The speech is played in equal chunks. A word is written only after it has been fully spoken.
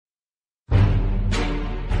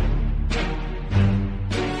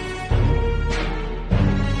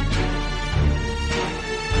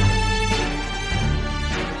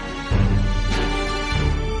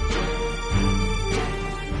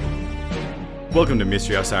Welcome to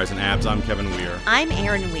Mystery Outsiders and Abs. I'm Kevin Weir. I'm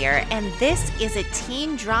Erin Weir, and this is a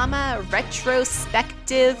teen drama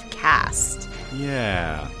retrospective cast.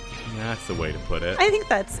 Yeah, that's the way to put it. I think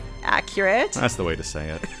that's accurate. That's the way to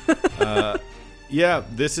say it. Yeah,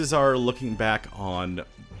 this is our looking back on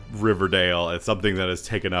Riverdale. It's something that has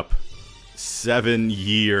taken up 7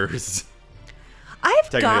 years.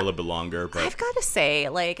 Technically a little bit longer, but I've got to say,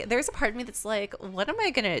 like, there's a part of me that's like, what am I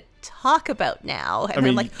going to talk about now? And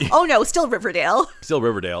I'm like, oh no, still Riverdale. Still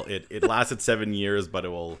Riverdale. It lasted 7 years, but it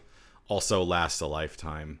will also last a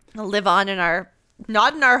lifetime. It'll live on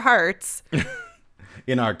not in our hearts.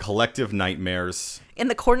 In our collective nightmares. In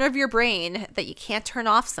the corner of your brain that you can't turn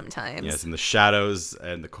off sometimes. Yes, in the shadows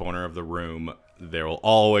and the corner of the room, there will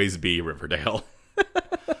always be Riverdale.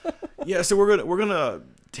 Yeah, so we're gonna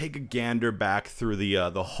take a gander back through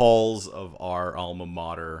the halls of our alma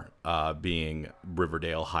mater, being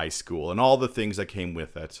Riverdale High School, and all the things that came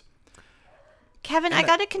with it. Kevin, I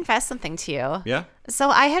gotta confess something to you. Yeah? So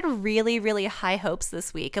I had really, really high hopes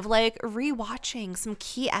this week of like rewatching some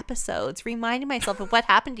key episodes, reminding myself of what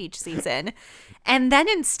happened each season. And then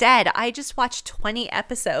instead, I just watched 20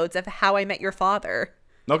 episodes of How I Met Your Father.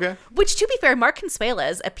 Okay. Which, to be fair, Mark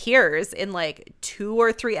Consuelos appears in like 2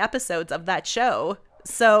 or 3 episodes of that show.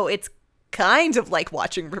 So it's kind of like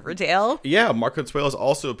watching Riverdale. Yeah, Mark Consuelos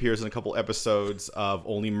also appears in a couple episodes of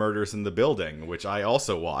Only Murders in the Building, which I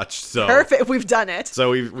also watched. So perfect, we've done it. So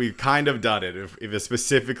we've kind of done it. If it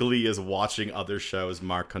specifically is watching other shows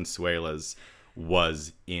Mark Consuelos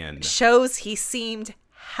was in. Shows he seemed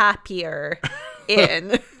happier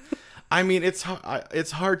in. I mean, it's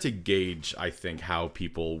hard to gauge, I think, how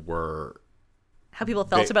people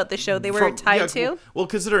felt about the show they were tied to. Well,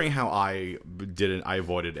 considering how I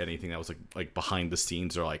avoided anything that was like behind the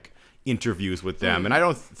scenes or like interviews with them, and I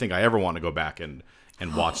don't think I ever want to go back and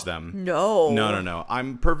watch them. No.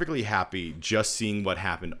 I'm perfectly happy just seeing what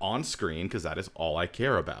happened on screen because that is all I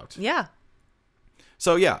care about. Yeah.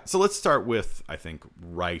 So let's start with, I think,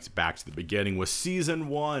 right back to the beginning with season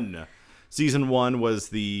 1. Season 1 was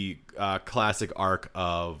the classic arc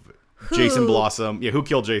of Jason Blossom. Yeah, who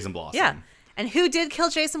killed Jason Blossom? Yeah. And who did kill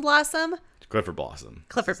Jason Blossom? Clifford Blossom.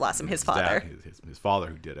 Clifford Blossom, his father. His father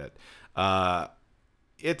who did it. The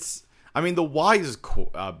why is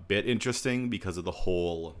a bit interesting because of the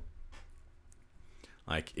whole,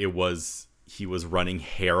 like, he was running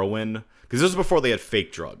heroin. Because this was before they had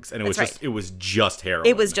fake drugs, and it was just heroin.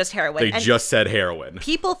 It was just heroin. They just said heroin.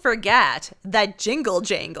 People forget that jingle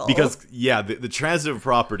jangle. Because, the transitive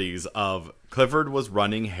properties of Clifford was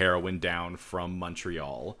running heroin down from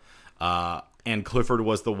Montreal, and Clifford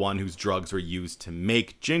was the one whose drugs were used to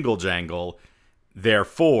make Jingle Jangle.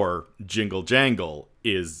 Therefore, Jingle Jangle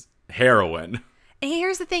is heroin. And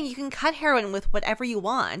here's the thing. You can cut heroin with whatever you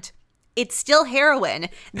want. It's still heroin.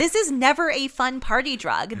 This is never a fun party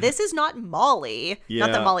drug. This is not Molly. Yeah.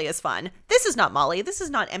 Not that Molly is fun. This is not Molly. This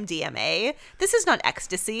is not MDMA. This is not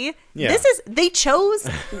ecstasy. Yeah. They chose...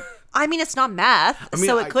 I mean, it's not meth,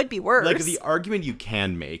 so it could be worse. Like, the argument you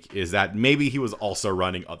can make is that maybe he was also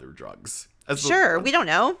running other drugs. We don't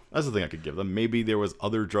know. That's the thing I could give them. Maybe there was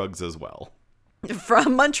other drugs as well.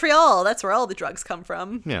 From Montreal. That's where all the drugs come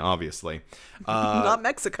from. Yeah, obviously. Not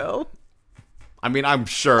Mexico. I mean, I'm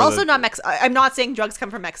sure. Also not Mexico. I'm not saying drugs come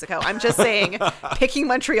from Mexico. I'm just saying picking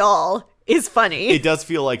Montreal is funny. It does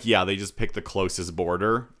feel like, they just picked the closest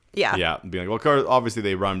border. Yeah. Yeah. Being like, well, obviously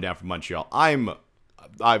they run them down from Montreal. I'm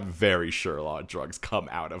very sure a lot of drugs come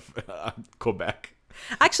out of Quebec.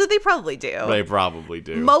 Actually, they probably do. They probably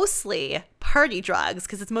do. Mostly party drugs,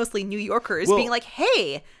 because it's mostly New Yorkers being like,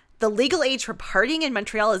 hey, the legal age for partying in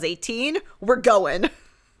Montreal is 18. We're going.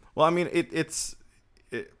 Well, I mean, it's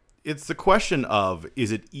the question of,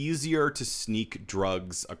 is it easier to sneak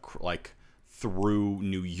drugs through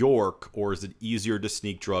New York, or is it easier to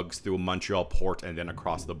sneak drugs through a Montreal port and then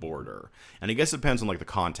across the border? And I guess it depends on the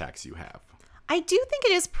contacts you have. I do think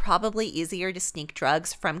it is probably easier to sneak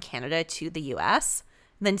drugs from Canada to the U.S.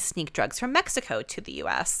 than sneak drugs from Mexico to the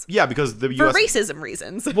U.S. Yeah, because the U.S. For racism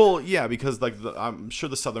reasons. Well, yeah, because I'm sure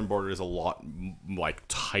the southern border is a lot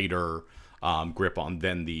tighter grip on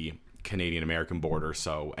than the Canadian-American border.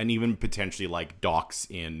 So, and even potentially docks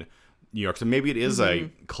in New York. So maybe it is a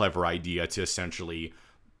clever idea to essentially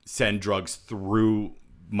send drugs through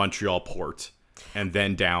Montreal port and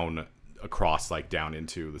then down across down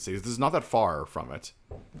into the cities. This is not that far from it.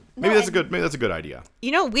 Maybe that's a good idea.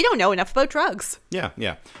 We don't know enough about drugs. Yeah.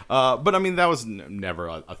 But I mean, that was never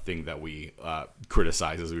a thing that we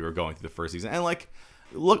criticized as we were going through the first season. And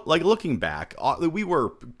looking back, we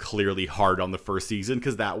were clearly hard on the first season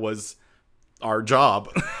because that was our job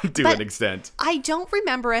to an extent. I don't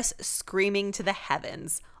remember us screaming to the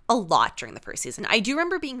heavens a lot during the first season. I do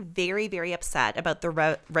remember being very, very upset about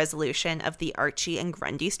the resolution of the Archie and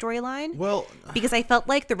Grundy storyline. Well, because I felt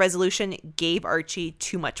like the resolution gave Archie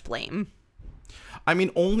too much blame. I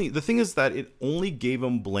mean, the thing is that it only gave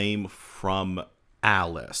him blame from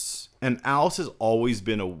Alice. And Alice has always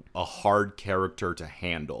been a hard character to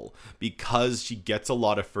handle because she gets a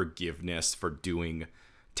lot of forgiveness for doing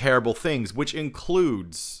terrible things, which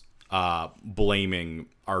includes blaming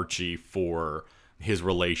Archie for his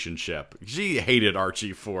relationship. She hated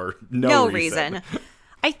Archie for no reason.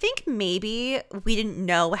 I think maybe we didn't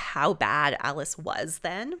know how bad Alice was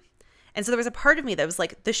then. And so there was a part of me that was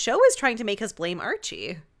like, the show is trying to make us blame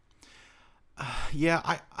Archie.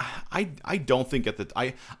 Yeah, I don't think at the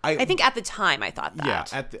I think at the time I thought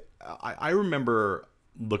that. Yeah, I remember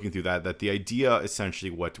looking through that the idea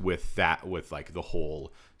essentially with like the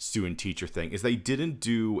whole student teacher thing is they didn't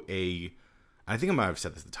do I think I might have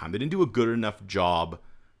said this at the time. They didn't do a good enough job,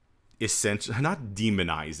 essentially not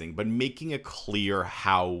demonizing, but making it clear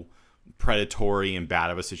how predatory and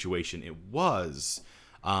bad of a situation it was.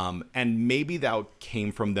 And maybe that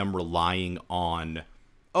came from them relying on,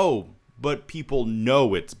 but people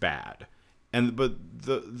know it's bad. But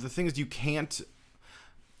the thing is, you can't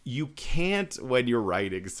when you're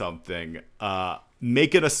writing something,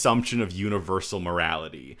 make an assumption of universal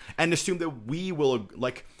morality and assume that we will,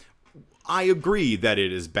 like, I agree that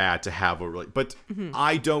it is bad to have but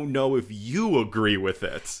I don't know if you agree with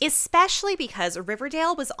it. Especially because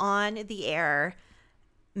Riverdale was on the air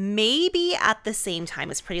maybe at the same time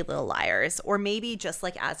as Pretty Little Liars, or maybe just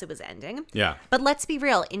like as it was ending. Yeah. But let's be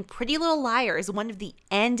real. In Pretty Little Liars, one of the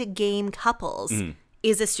end game couples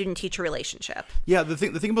is a student-teacher relationship. Yeah, the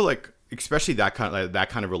thing about, like, especially that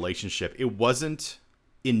kind of relationship, it wasn't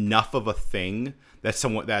enough of a thing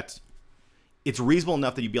that it's reasonable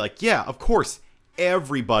enough that you'd be like, yeah, of course,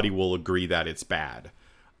 everybody will agree that it's bad.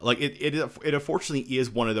 Like, it unfortunately is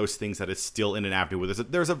one of those things that is still in an avenue where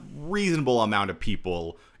there's a reasonable amount of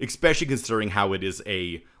people, especially considering how it is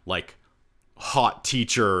a, like, hot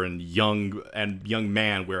teacher and young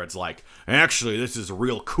man, where it's like, actually, this is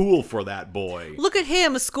real cool for that boy. Look at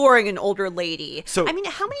him scoring an older lady. So, I mean,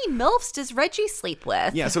 how many MILFs does Reggie sleep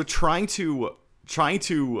with? Yeah, so trying to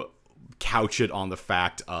couch it on the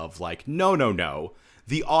fact of, like, no.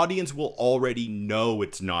 The audience will already know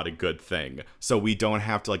it's not a good thing, so we don't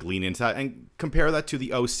have to, like, lean into that and compare that to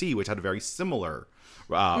the OC, which had a very similar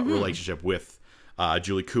relationship with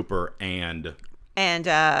Julie Cooper and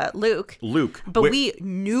Luke. But we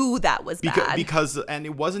knew that was bad. And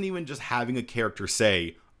it wasn't even just having a character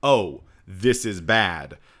say, oh, this is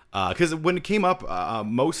bad. Because when it came up,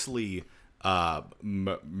 mostly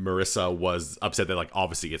Marissa was upset that, like,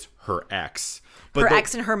 obviously it's her ex. But her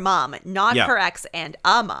ex and her mom, not her ex and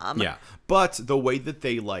a mom. Yeah. But the way that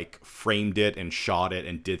they, like, framed it and shot it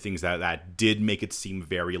and did things that did make it seem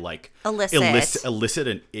very, like, illicit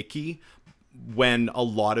and icky, when a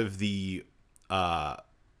lot of the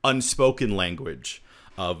unspoken language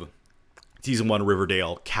of season 1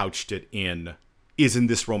 Riverdale couched it in, isn't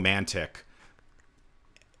this romantic?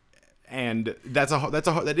 And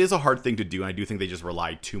that is a hard thing to do. And I do think they just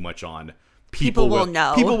relied too much on people will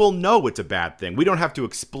know. People will know it's a bad thing. We don't have to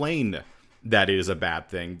explain that it is a bad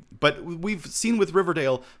thing. But we've seen with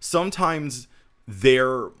Riverdale, sometimes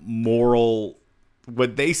their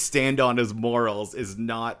what they stand on as morals is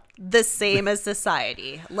not the same as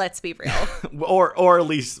society. Let's be real. or at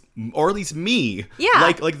least me.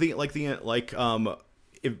 Yeah.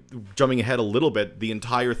 If jumping ahead a little bit, the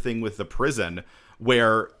entire thing with the prison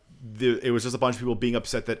where it was just a bunch of people being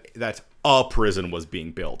upset that a prison was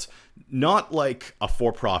being built. Not like a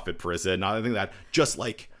for-profit prison, not anything like that. Just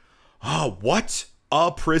like, what?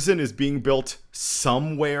 A prison is being built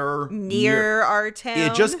somewhere near our town?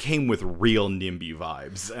 It just came with real NIMBY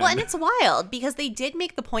vibes. And it's wild because they did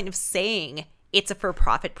make the point of saying it's a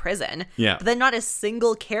for-profit prison. Yeah. But then not a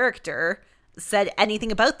single character said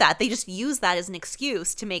anything about that. They just used that as an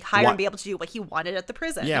excuse to make Hiram be able to do what he wanted at the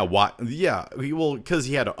prison. Yeah, because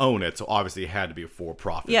he had to own it, so obviously it had to be a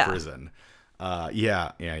for-profit prison.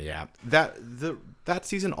 Yeah. That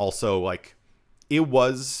season also, like, it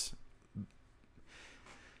was.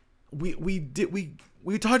 We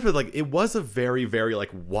talked about, like, it was a very, very,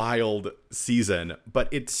 like, wild season, but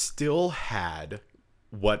it still had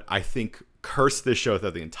what I think cursed this show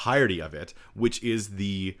throughout the entirety of it, which is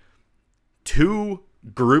the two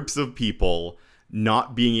groups of people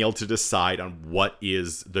not being able to decide on what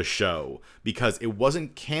is the show, because it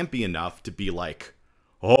wasn't campy enough to be like,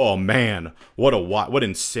 oh man, what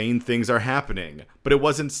insane things are happening, but it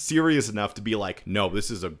wasn't serious enough to be like, no, this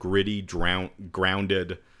is a gritty,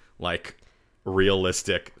 grounded, like,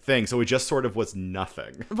 realistic thing. So it just sort of was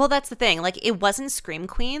nothing. Well, that's the thing. Like, it wasn't Scream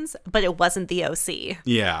Queens, but it wasn't the OC.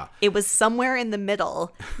 Yeah. It was somewhere in the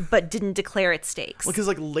middle, but didn't declare its stakes. Because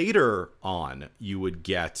like later on, you would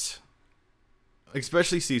get,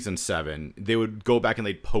 especially season 7, they would go back and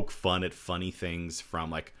they'd poke fun at funny things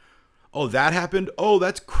from like, oh, that happened? Oh,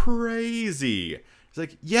 that's crazy. It's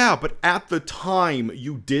like, yeah, but at the time,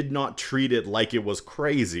 you did not treat it like it was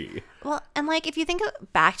crazy. Well, and like, if you think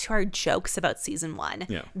back to our jokes about season 1,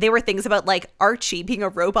 Yeah. they were things about like Archie being a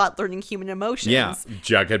robot learning human emotions. Yeah,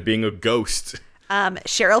 Jughead being a ghost.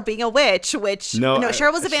 Cheryl being a witch, which no,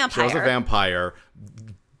 Cheryl was a vampire. Cheryl was a vampire.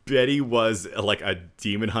 Betty was like a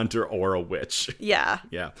demon hunter or a witch. Yeah.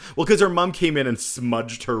 Yeah. Well, because her mom came in and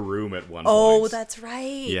smudged her room at one point. Oh, that's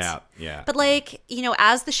right. Yeah, yeah. But like, you know,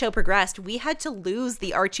 as the show progressed, we had to lose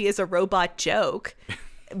the Archie as a robot joke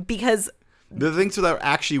because the things that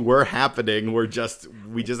actually were happening were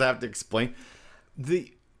we just have to explain.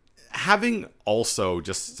 Having also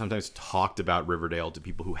just sometimes talked about Riverdale to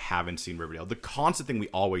people who haven't seen Riverdale, the constant thing we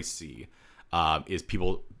always see is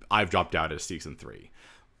people, I've dropped out of season 3.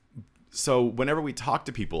 So whenever we talk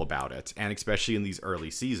to people about it, and especially in these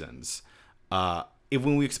early seasons,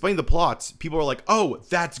 when we explain the plots, people are like, oh,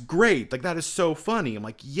 that's great. Like, that is so funny. I'm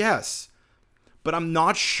like, yes, but I'm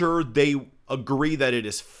not sure they agree that it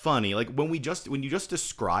is funny. Like, when you just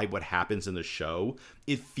describe what happens in the show,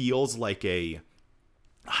 it feels like a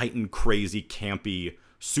heightened, crazy, campy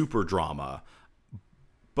super drama.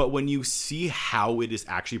 But when you see how it is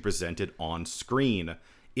actually presented on screen,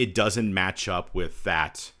 it doesn't match up with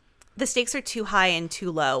that. The stakes are too high and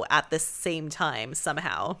too low at the same time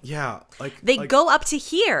somehow. Yeah, they go up to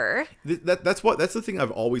here. That's the thing I've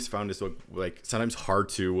always found is so, like, sometimes hard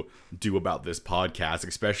to do about this podcast,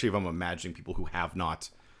 especially if I'm imagining people who have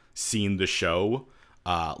not seen the show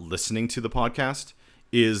listening to the podcast,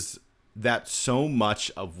 is that so much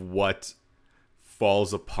of what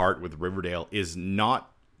falls apart with Riverdale is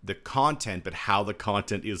not the content, but how the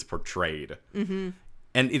content is portrayed. Mm-hmm.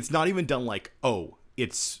 And it's not even done like, oh,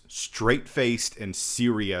 it's straight-faced and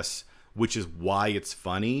serious, which is why it's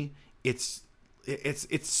funny. It's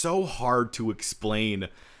so hard to explain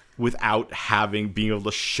without being able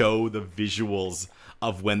to show the visuals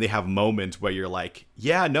of when they have moments where you're like,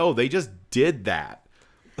 yeah, no, they just did that.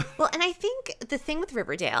 Well, and I think the thing with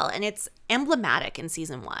Riverdale, and it's emblematic in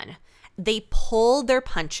season 1, they pull their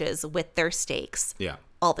punches with their stakes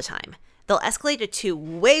all the time. They'll escalate it to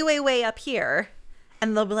way, way, way up here,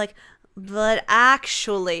 and they'll be like, but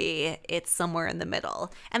actually, it's somewhere in the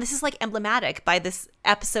middle. And this is like emblematic by this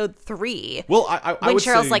episode 3. Well, I when would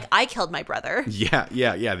Cheryl's say, like, I killed my brother. Yeah.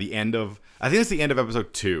 The end of, I think it's the end of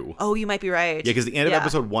episode 2. Oh, you might be right. Yeah, because the end of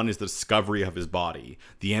episode 1 is the discovery of his body.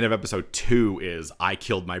 The end of episode 2 is I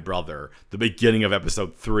killed my brother. The beginning of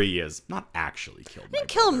episode 3 is not actually killed my brother.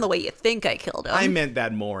 Kill him the way you think I killed him. I meant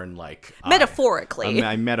that more in like metaphorically.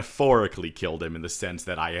 I metaphorically killed him in the sense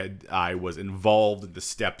that I was involved in the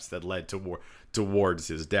steps that led towards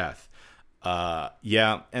his death.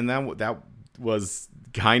 Yeah, and that was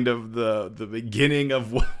kind of the beginning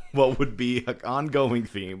of what would be an ongoing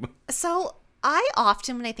theme. So I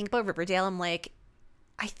often, when I think about Riverdale, I'm like,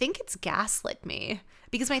 I think it's gaslit me.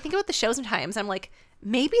 Because when I think about the show sometimes, I'm like,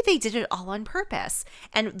 maybe they did it all on purpose.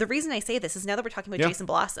 And the reason I say this is now that we're talking about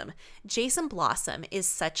Jason Blossom is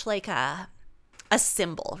such like a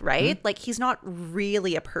symbol, right? Mm-hmm. Like, he's not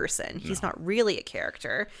really a person. He's not really a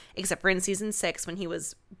character, except for in season 6 when he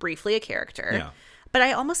was briefly a character. Yeah. But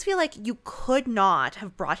I almost feel like you could not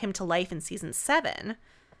have brought him to life in season 7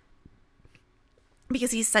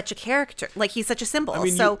 because he's such a character. Like, he's such a symbol. I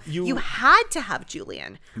mean, so you had to have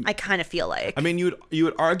Julian, I kind of feel like. I mean, you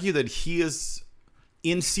would argue that he is,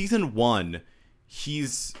 in season 1,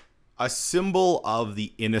 he's a symbol of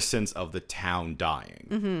the innocence of the town dying.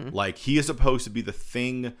 Mm-hmm. Like, he is supposed to be the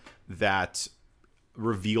thing that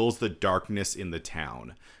reveals the darkness in the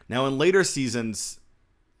town. Now, in later seasons,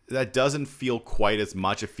 that doesn't feel quite as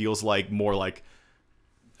much. It feels like more like,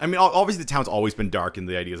 I mean, obviously the town's always been dark, and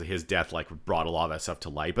the ideas of his death like brought a lot of that stuff to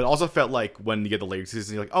light. But it also felt like when you get the later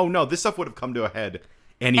seasons, you're like, oh no, this stuff would have come to a head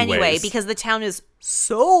anyway, because the town is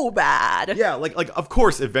so bad. Yeah, like of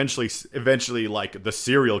course, eventually, like the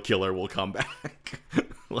serial killer will come back.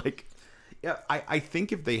 Like, yeah, I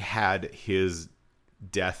think if they had his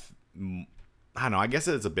death, I don't know. I guess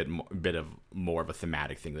it's a bit of more of a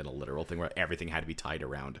thematic thing than a literal thing, where everything had to be tied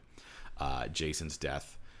around Jason's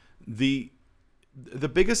death. The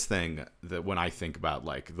biggest thing that when I think about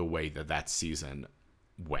like the way that season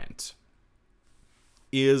went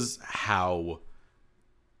is how,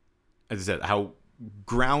 as I said, how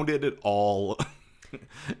grounded it all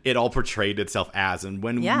it all portrayed itself as. And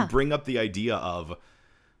when we bring up the idea of,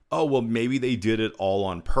 oh, well, maybe they did it all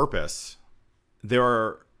on purpose, there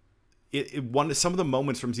are some of the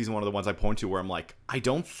moments from season 1 are the ones I point to where I'm like, I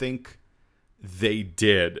don't think they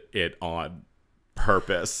did it on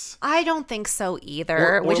purpose. I don't think so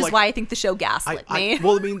either, which is why I think the show gaslit me.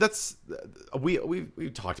 Well, I mean, that's we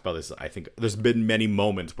talked about this. I think there's been many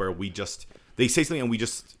moments where they say something and we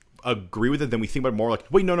just agree with it, then we think about it more like,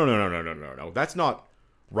 wait, no, that's not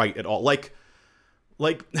right at all.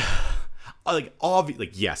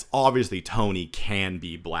 Yes, obviously Tony can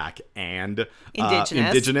be black and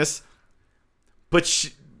indigenous,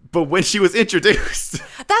 but when she was introduced,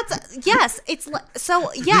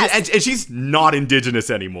 and she's not indigenous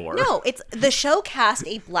anymore. No, it's the show cast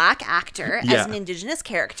a black actor as an indigenous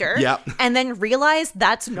character, and then realized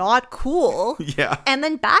that's not cool, and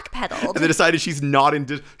then backpedaled, and they decided she's not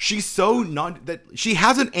indigenous. She's so not that she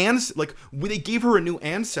has an they gave her a new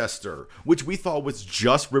ancestor, which we thought was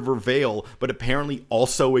just Riverdale, but apparently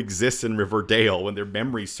also exists in Riverdale when their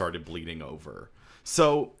memories started bleeding over.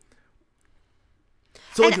 So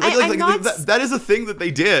that is a thing that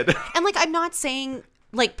they did. And I'm not saying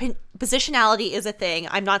positionality is a thing.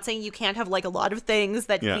 I'm not saying you can't have a lot of things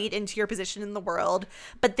that feed into your position in the world.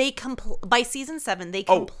 But they by season 7 they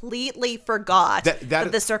completely forgot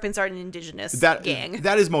that the Serpents are an indigenous gang.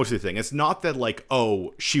 That is mostly the thing. It's not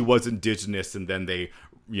that she was indigenous and then they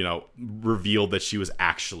revealed that she was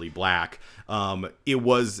actually black. It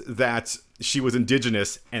was that she was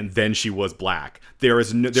indigenous and then she was black.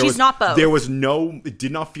 She's not both. It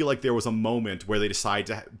did not feel like there was a moment where they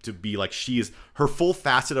decided to be her full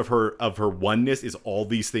facet of her oneness is all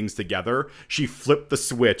these things together. She flipped the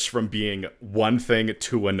switch from being one thing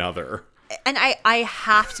to another. And I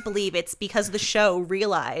have to believe it's because the show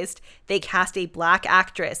realized they cast a black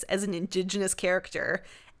actress as an indigenous character,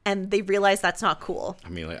 and they realized that's not cool. I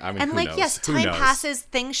mean, who knows? Yes, time passes,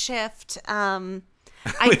 things shift.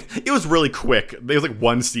 It was really quick. It was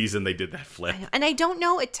one season they did that flip. And I don't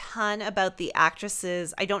know a ton about the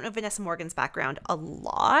actresses. I don't know Vanessa Morgan's background a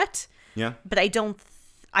lot. Yeah. But I don't.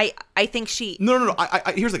 I think she. No.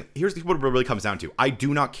 Here's what it really comes down to. I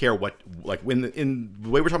do not care what in the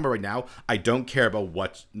way we're talking about right now. I don't care about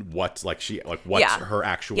what's her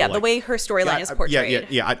actual the way her storyline is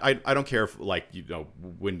portrayed. I don't care if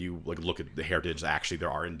when you look at the heritage. Actually,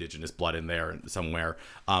 there are indigenous blood in there somewhere.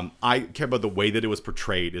 I care about the way that it was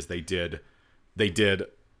portrayed. Is they did.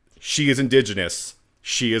 She is indigenous.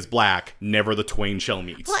 She is black. Never the twain shall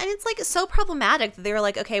meet. Well, and it's so problematic that they were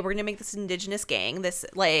okay, we're gonna make this indigenous gang. This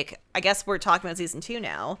I guess we're talking about season 2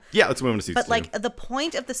 now. Yeah, let's move on to season 2. But the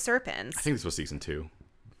point of the Serpents. I think this was season 2.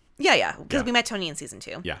 Yeah, because we met Tony in season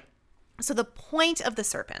 2. Yeah. So the point of the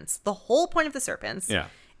Serpents, the whole point of the Serpents,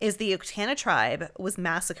 is the Uktana tribe was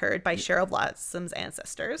massacred by Cheryl Blossom's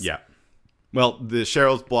ancestors. Yeah. Well, the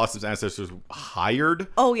Cheryl Blossom's ancestors hired.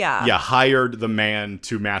 Oh, yeah. Yeah, hired the man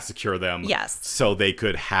to massacre them. Yes. So they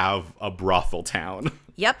could have a brothel town.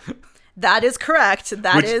 Yep. That is correct.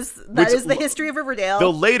 That is the history of Riverdale. Though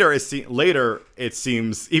later it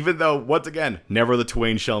seems, even though, once again, never the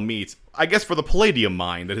twain shall meet, I guess for the Palladium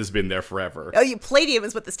mine that has been there forever. Oh, Palladium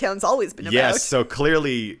is what this town's always been about. Yes, so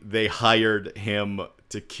clearly they hired him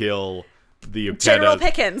to kill the General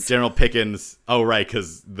Pickens. General Pickens. Oh, right,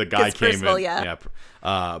 because the guy came in. Yeah.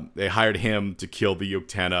 They hired him to kill the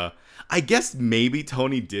Uktana. I guess maybe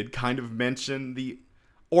Tony did kind of mention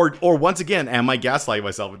or once again, am I gaslighting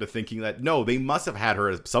myself into thinking that no, they must have had her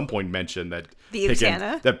at some point mention that the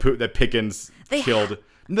Uktana that Pickens killed.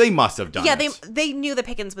 They must have done it. Yeah, they knew that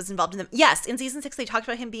Pickens was involved in them. Yes, in season 6 they talked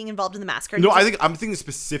about him being involved in the massacre. No, I'm thinking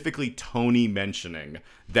specifically Tony mentioning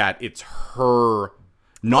that it's her.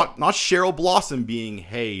 Not Cheryl Blossom being,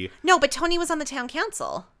 hey. No, but Tony was on the town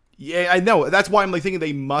council. Yeah, I know. That's why I'm thinking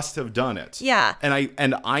they must have done it. Yeah.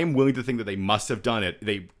 And I'm willing to think that they must have done it.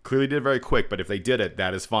 They clearly did it very quick, but if they did it,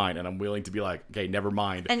 that is fine. And I'm willing to be okay, never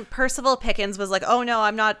mind. And Percival Pickens was oh no,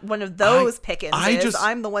 I'm not one of those Pickens.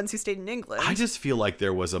 I'm the ones who stayed in England. I just feel like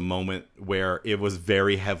there was a moment where it was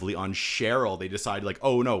very heavily on Cheryl. They decided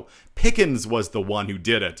oh no, Pickens was the one who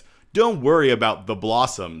did it. Don't worry about the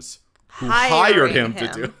Blossoms. Who hired him to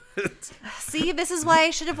do it. See, this is why I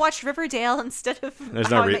should have watched Riverdale instead of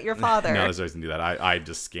How I Met Your Father. No, there's no reason to do that. I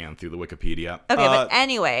just scanned through the Wikipedia. Okay, but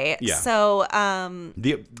anyway, so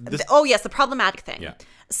the problematic thing. Yeah.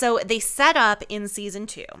 So they set up in season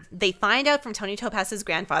 2. They find out from Tony Topaz's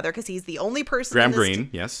grandfather, because he's the only person. Graham Greene,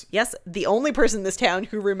 yes. Yes, the only person in this town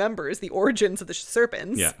who remembers the origins of the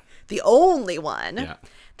Serpents. Yeah. The only one. Yeah.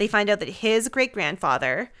 They find out that his great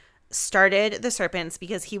grandfather started the Serpents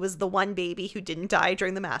because he was the one baby who didn't die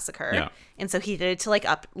during the massacre. Yeah. And so he did it to like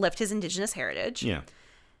uplift his indigenous heritage. Yeah.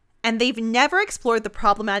 And they've never explored the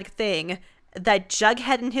problematic thing that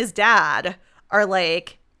Jughead and his dad are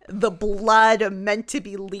like the blood meant to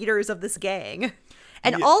be leaders of this gang.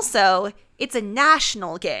 And also, it's a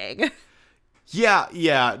national gang.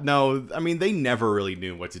 Yeah, no, I mean, they never really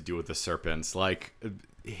knew what to do with the Serpents. Like,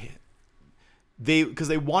 because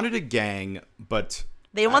they wanted a gang, but...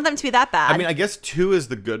 They didn't want them to be that bad. I mean, I guess 2 is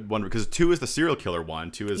the good one, because 2 is the serial killer one.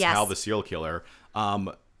 2 is Hal the serial killer.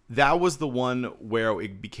 That was the one where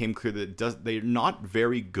it became clear that they're not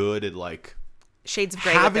very good at, like... Shades of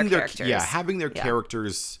Grey with their characters. Yeah, having their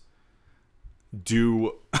characters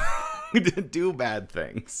do... do bad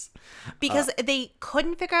things. Because they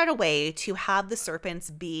couldn't figure out a way to have the Serpents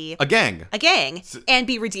be a gang and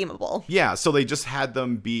be redeemable. Yeah, so they just had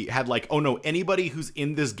like, oh no, anybody who's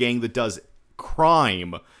in this gang that does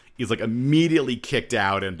crime is like immediately kicked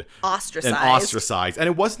out and ostracized. And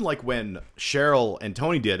it wasn't like when Cheryl and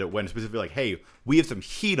Tony did it, when specifically like, hey, we have some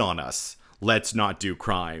heat on us, let's not do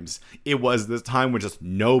crimes. It was this time when just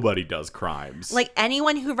nobody does crimes. Like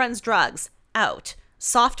anyone who runs drugs, out.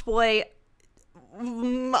 Soft Boy,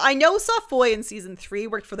 I know Soft Boy in season 3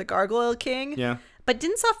 worked for the Gargoyle King. Yeah. But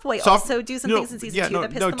didn't Soft Boy also do some things in season 2 that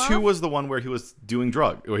pissed them off? 2 was the one where he was dealing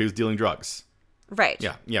drugs. Right.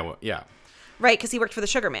 Yeah. Right, because he worked for the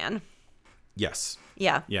Sugar Man. Yes.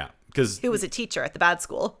 Yeah. Yeah. Because who was a teacher at the bad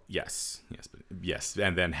school. Yes.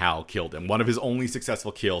 And then Hal killed him. One of his only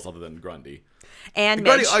successful kills other than Grundy. And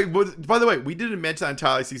Grundy, by the way, we didn't mention that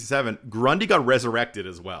entirely season 7. Grundy got resurrected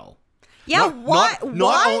as well. Yeah, what?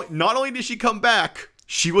 Not only did she come back,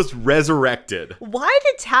 she was resurrected. Why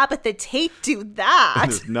did Tabitha Tate do that?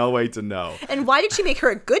 There's no way to know. And why did she make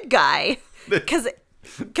her a good guy? Because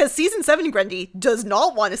season 7 Grundy does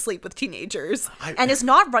not want to sleep with teenagers and is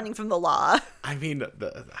not running from the law. I mean,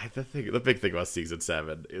 the big thing about season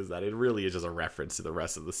 7 is that it really is just a reference to the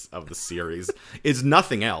rest of the series. It's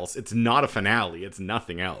nothing else. It's not a finale. It's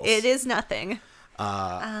nothing else. It is nothing.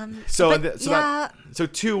 So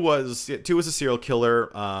 2 was a serial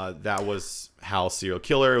killer. That was Hal's serial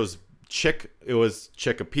killer. It was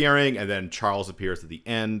Chick appearing, and then Charles appears at the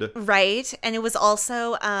end. Right, and it was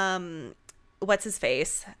also what's his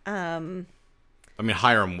face? I mean,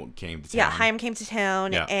 Hiram came to town. Yeah, Hiram came to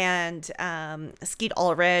town, and Skeet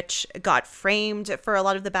Ulrich got framed for a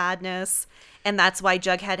lot of the badness, and that's why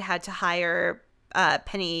Jughead had to hire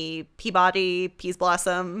Penny Peabody, Peas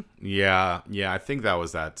Blossom. Yeah, I think that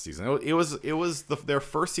was that season. It was their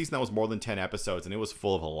first season that was more than 10 episodes, and it was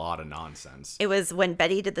full of a lot of nonsense. It was when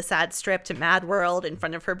Betty did the sad strip to Mad World in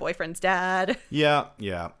front of her boyfriend's dad. Yeah.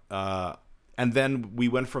 And then we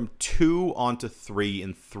went from 2 on to 3,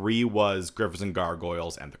 and 3 was Griffins and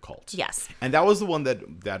Gargoyles and the Cult. Yes. And that was the one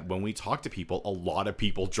that when we talked to people, a lot of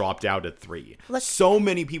people dropped out at 3. So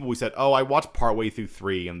many people, we said, oh, I watched partway through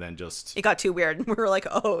 3, and then just... It got too weird. We were like,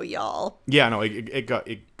 oh, y'all. Yeah, no,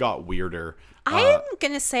 it got weirder. I'm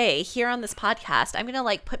going to say, here on this podcast, I'm going to,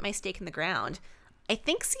 like, put my stake in the ground. I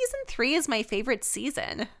think season 3 is my favorite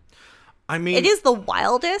season. I mean... It is the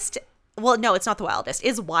wildest... Well, no, it's not the wildest.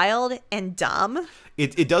 It's wild and dumb.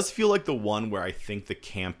 It does feel like the one where I think the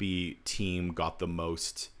campy team got the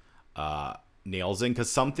most nails in,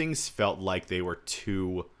 because some things felt like they were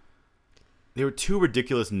too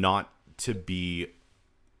ridiculous not to be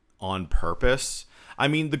on purpose. I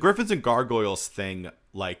mean, the Griffins and Gargoyles thing,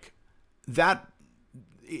 like, that,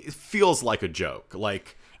 it feels like a joke.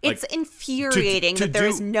 It's infuriating that there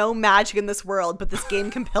is no magic in this world, but this game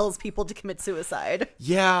compels people to commit suicide.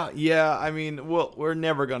 Yeah. I mean, well, we're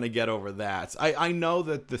never going to get over that. I know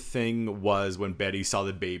that the thing was when Betty saw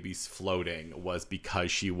the babies floating was because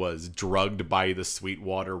she was drugged by the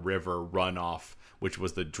Sweetwater River runoff, which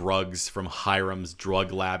was the drugs from Hiram's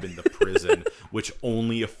drug lab in the prison, which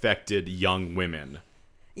only affected young women.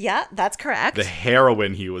 Yeah, that's correct. The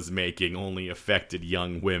heroin he was making only affected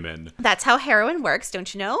young women. That's how heroin works,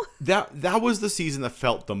 don't you know? That was the season that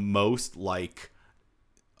felt the most like...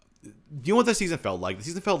 Do you know what the season felt like? The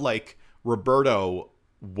season felt like Roberto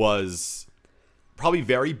was probably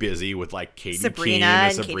very busy with like Sabrina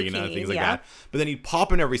and things like that. But then he'd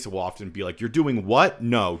pop in every so often and be like, you're doing what?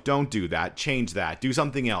 No, don't do that. Change that. Do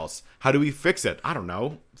something else. How do we fix it? I don't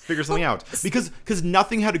know. Figure something out. Because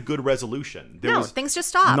nothing had a good resolution. Things just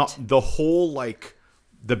stopped. Not the whole like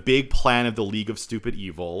the big plan of the League of Stupid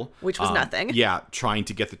Evil. Which was nothing. Yeah, trying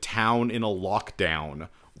to get the town in a lockdown.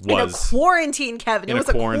 In a quarantine, Kevin. It was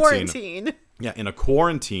a quarantine. Yeah, in a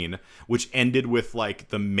quarantine, which ended with like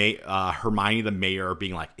Hermione, the mayor,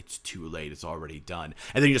 being like, "It's too late. It's already done."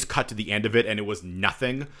 And then you just cut to the end of it, and it was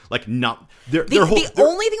nothing. Like, not the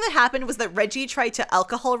only thing that happened was that Reggie tried to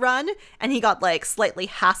alcohol run, and he got like slightly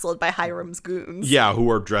hassled by Hiram's goons. Yeah, who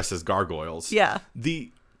were dressed as gargoyles. Yeah.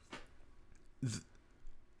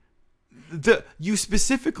 You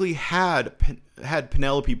specifically had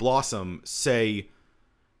Penelope Blossom say,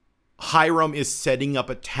 Hiram is setting up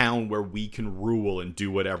a town where we can rule and do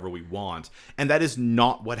whatever we want, and that is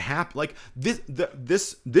not what happened. Like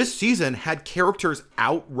this season had characters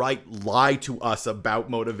outright lie to us about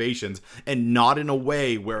motivations, and not in a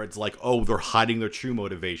way where it's like, oh, they're hiding their true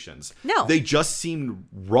motivations. No, they just seemed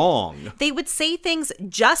wrong. They would say things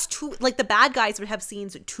just to, like, the bad guys would have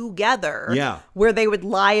scenes together, yeah, where they would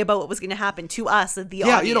lie about what was going to happen to us, the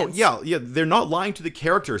audience. Yeah. They're not lying to the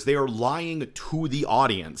characters; they are lying to the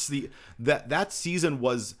audience. That season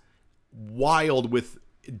was wild with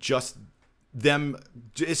just them.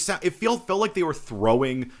 It felt like they were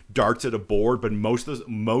throwing darts at a board, but most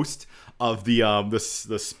of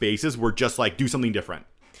the spaces were just like, do something different.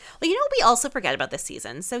 Well, you know what we also forget about this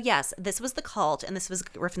season? So yes, this was the cult, and this was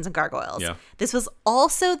Griffins and Gargoyles. Yeah. This was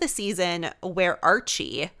also the season where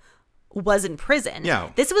Archie was in prison. Yeah.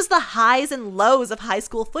 This was the highs and lows of high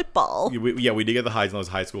school football. We did get the highs and lows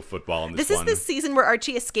of high school football in this one. This is the season where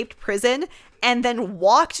Archie escaped prison and then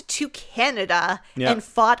walked to Canada and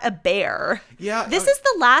fought a bear. Yeah. This is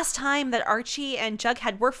the last time that Archie and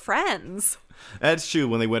Jughead were friends. That's true.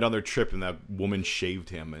 When they went on their trip and that woman shaved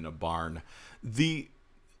him in a barn.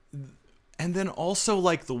 And then also,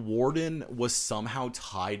 like, the warden was somehow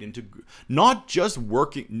tied into not just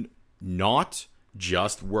working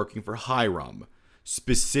for Hiram.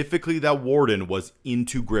 Specifically, that warden was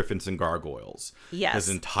into Griffins and Gargoyles. Yes. His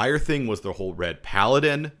entire thing was the whole Red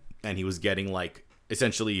Paladin, and he was getting, like,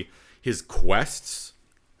 essentially his quests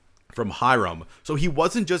from Hiram. So he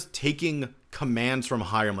wasn't just taking commands from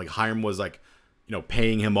Hiram. Like, Hiram was, like,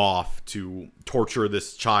 paying him off to torture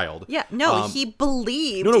this child. Yeah, no, he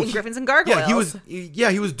believed in Griffins and Gargoyles.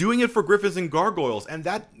 Yeah, he was doing it for Griffins and Gargoyles, and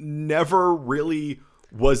that never really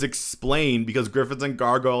was explained, because Griffins and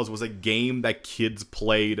Gargoyles was a game that kids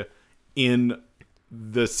played in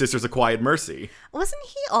the Sisters of Quiet Mercy. Wasn't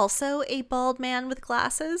he also a bald man with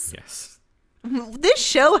glasses? Yes. This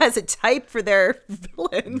show has a type for their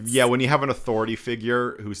villains. Yeah, when you have an authority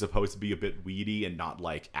figure who's supposed to be a bit weedy and not,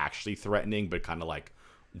 like, actually threatening, but kind of like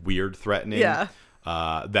weird threatening. Yeah.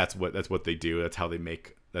 That's what they do. That's how they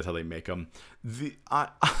make them.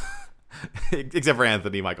 Except for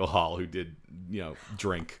Anthony Michael Hall, who did,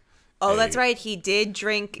 drink. Oh, that's right. He did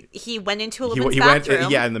drink. He went into a woman's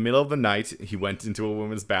bathroom. In the middle of the night, he went into a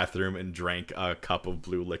woman's bathroom and drank a cup of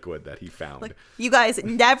blue liquid that he found. Like, you guys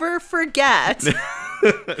never forget,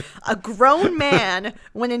 a grown man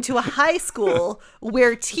went into a high school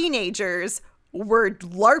where teenagers were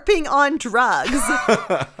LARPing on drugs,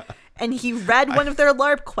 and he read one of their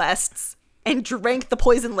LARP quests and drank the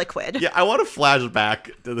poison liquid. Yeah, I want to flash back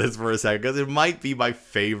to this for a second, because it might be my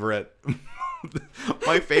favorite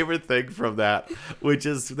thing from that, which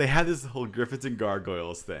is they had this whole Griffins and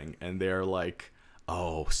Gargoyles thing, and they're like,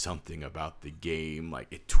 oh, something about the game, like,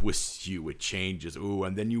 it twists you, it changes, ooh,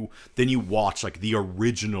 and then you watch, like, the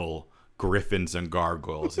original Griffins and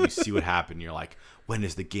Gargoyles, and you see what happened, you're like, when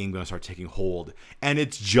is the game going to start taking hold? And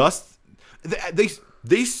it's just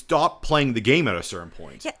they stop playing the game at a certain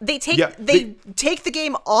point. Yeah, they take the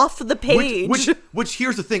game off the page. Which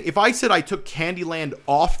here's the thing. If I said I took Candyland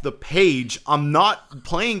off the page, I'm not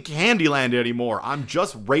playing Candyland anymore. I'm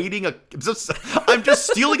just I'm just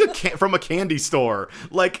stealing from a candy store.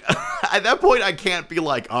 Like, at that point, I can't be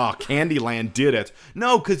like, oh, Candyland did it.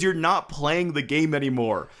 No, because you're not playing the game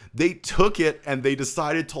anymore. They took it and they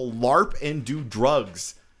decided to LARP and do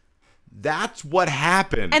drugs. That's what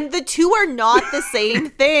happened. And the two are not the same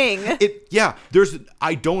thing.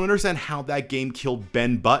 I don't understand how that game killed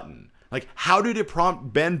Ben Button. Like, how did it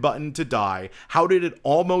prompt Ben Button to die? How did it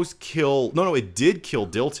almost kill... No, it did kill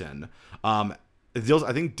Dilton. I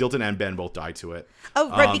think Dilton and Ben both died to it. Oh,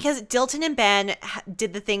 right, because Dilton and Ben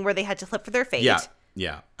did the thing where they had to flip for their fate.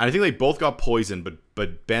 Yeah. And I think they both got poisoned,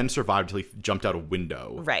 but Ben survived until he jumped out a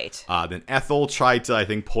window. Right. Then Ethel tried to, I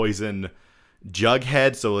think, poison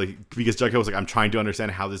Jughead, because Jughead was like, I'm trying to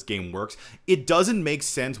understand how this game works. It doesn't make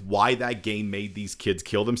sense why that game made these kids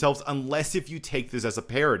kill themselves, unless if you take this as a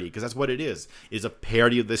parody, because that's what it is a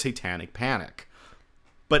parody of the Satanic Panic.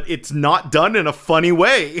 But it's not done in a funny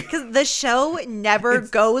way. Because the show never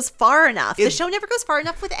goes far enough. The show never goes far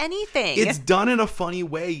enough with anything. It's done in a funny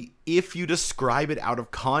way if you describe it out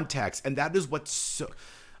of context, and that is what's so...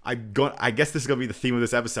 I guess this is going to be the theme of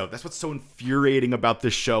this episode. That's what's so infuriating about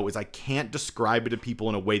this show is I can't describe it to people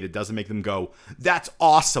in a way that doesn't make them go, that's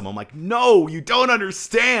awesome. I'm like, no, you don't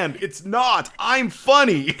understand. It's not. I'm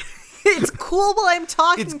funny. It's cool while I'm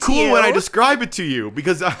talking to you. It's cool when I describe it to you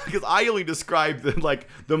because I only describe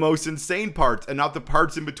the most insane parts and not the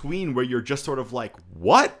parts in between where you're just sort of like,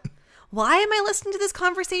 what? Why am I listening to this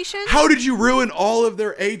conversation? How did you ruin all of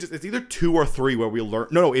their ages? It's either 2 or 3 where we learn.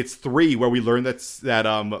 No, it's 3 where we learn that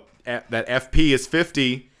FP is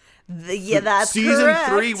 50. Yeah, that's season correct.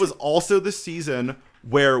 3 was also the season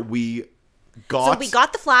where we got. So we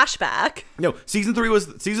got the flashback. No, season 3 was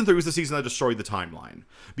the season that destroyed the timeline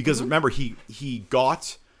because remember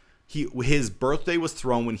his birthday was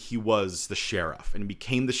thrown when he was the sheriff and he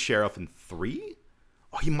became the sheriff in 3.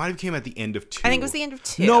 Oh, he might have came at the end of 2. I think it was the end of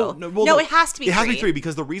 2. No, it has to be 3. It has to be 3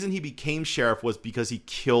 because the reason he became sheriff was because he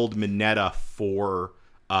killed Minetta for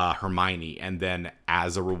Hermione, and then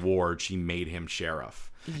as a reward, she made him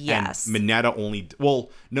sheriff. Yes. And Minetta only.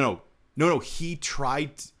 Well, no. He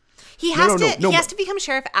tried. He has to become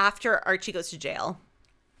sheriff after Archie goes to jail.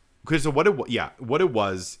 Okay, so what it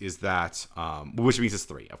was is that, which means it's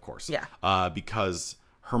 3, of course. Yeah. Because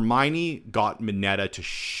Hermione got Minetta to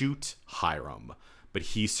shoot Hiram. But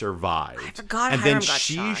he survived. I forgot and Hiram then got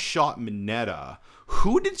she shot Minetta.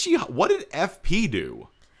 What did FP do?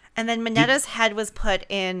 And then Minetta's head was put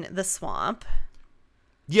in the swamp.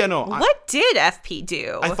 Yeah, no. What did FP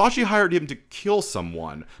do? I thought she hired him to kill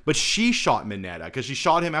someone, but she shot Minetta because she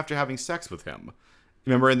shot him after having sex with him.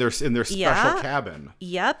 Remember in their special cabin.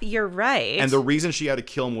 Yep, you're right. And the reason she had to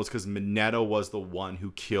kill him was because Minetta was the one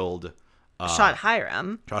who killed. Shot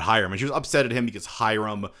Hiram. And she was upset at him because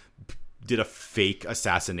Hiram did a fake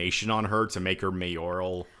assassination on her to make her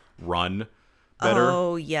mayoral run better.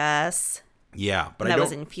 Oh, yes. Yeah, but that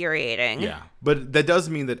was infuriating. Yeah, but that does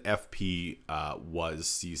mean that FP was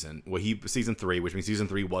season 3, which means season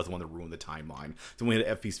 3 was the one that ruined the timeline. So we had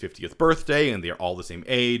FP's 50th birthday, and they're all the same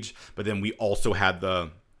age. But then we also had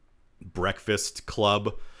the Breakfast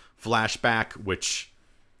Club flashback, which,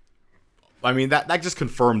 I mean, that just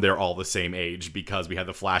confirmed they're all the same age because we had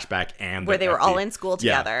the flashback and where they were all in school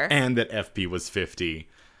together, and that FP was 50.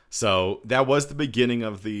 So that was the beginning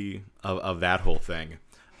of of that whole thing.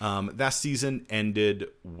 That season ended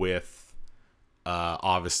with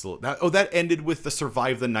obviously that ended with the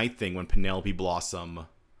survive the night thing when Penelope Blossom.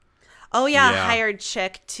 Oh yeah, hired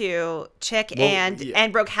Chick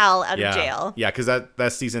and broke Hal out of jail. Yeah, because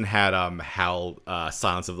that season had Hal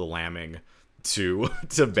Silence of the Lambing to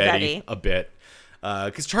Betty a bit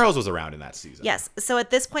because Charles was around in that season. Yes, so at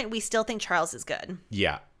this point we still think Charles is good.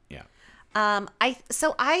 Yeah.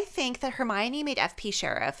 I think that Hermione made FP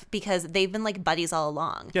sheriff because they've been like buddies all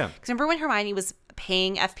along. Yeah. Because remember when Hermione was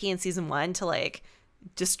paying FP in season 1 to like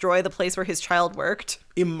destroy the place where his child worked?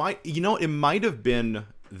 It might have been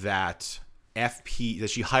that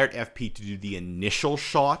she hired FP to do the initial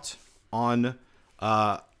shot on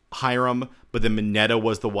Hiram, but then Minetta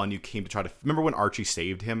was the one who came to try to remember when Archie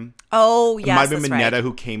saved him. Oh yes, it might have been Minetta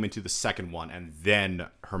who came into the second one, and then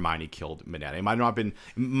Hermione killed Minetta. It might not have been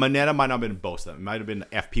Minetta. Might not have been both of them. It might have been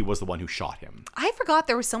FP was the one who shot him. I forgot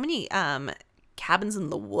there were so many cabins in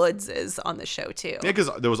the woods on the show too. Yeah, because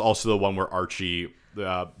there was also the one where Archie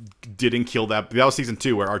didn't kill that. That was season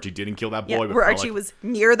 2 where Archie didn't kill that boy. Yeah, where Archie was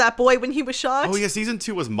near that boy when he was shot. Oh yeah, season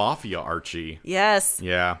 2 was Mafia Archie. Yes.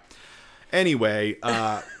 Yeah. Anyway,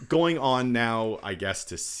 going on now, I guess,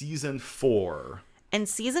 to season 4. And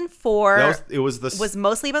season 4 was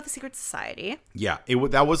mostly about the Secret Society. Yeah,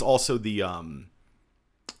 that was also the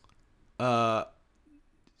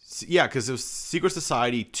because it was Secret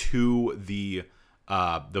Society to the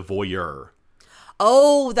Voyeur.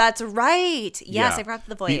 Oh, that's right. Yes, I forgot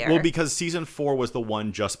the Voyeur. Because season 4 was the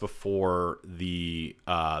one just before the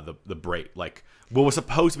break, like what was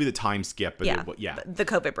supposed to be the time skip, but the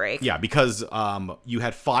COVID break. Yeah, because you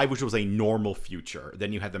had 5, which was a normal future,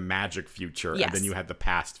 then you had the magic future, and then you had the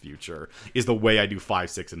past future. Is the way I do 5,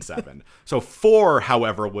 6, and 7. So 4,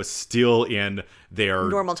 however, was still in their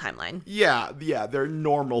normal timeline. Yeah, their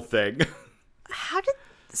normal thing.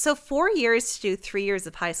 So 4 years to do 3 years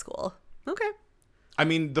of high school? Okay. I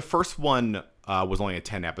mean, the first one was only a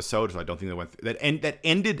 10 episodes, so I don't think they went that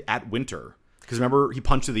ended at winter. Because remember, he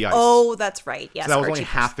punched through the ice. Oh, that's right. Yes, so that was only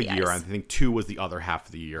half a year. And I think 2 was the other half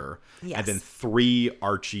of the year. Yes. And then 3,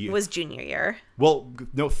 Archie was junior year. Well,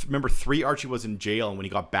 no, remember 3, Archie was in jail, and when he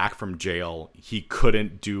got back from jail, he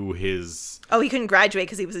couldn't do his. Oh, he couldn't graduate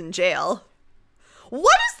because he was in jail.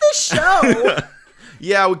 What is this show?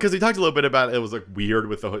 Yeah, because he talked a little bit about it was like weird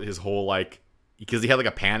with his whole like. Because he had like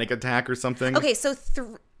a panic attack or something. Okay, so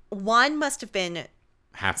 1 must have been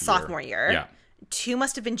half sophomore year. Yeah. 2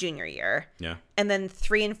 must have been junior year. Yeah. And then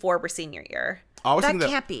 3 and 4 were senior year. I was That thinking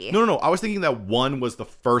can't be. No. I was thinking that 1 was the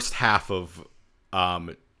first half of.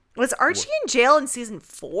 Was Archie in jail in season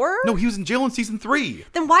 4? No, he was in jail in season 3.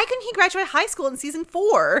 Then why couldn't he graduate high school in season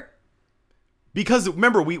 4? Because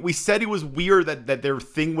remember, we said it was weird that their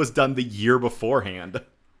thing was done the year beforehand.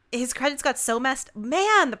 His credits got so messed.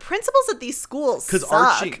 Man, the principals at these schools suck.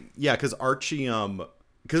 Because Archie,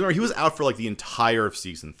 because remember, he was out for like the entire of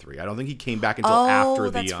season 3. I don't think he came back until after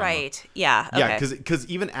the. That's right. Yeah. Okay. Yeah, because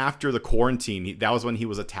even after the quarantine, that was when he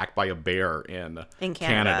was attacked by a bear in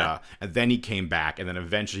Canada, and then he came back, and then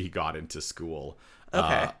eventually he got into school.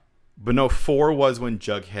 Okay. But no, 4 was when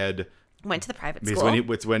Jughead went to the private because school.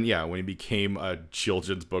 when he became a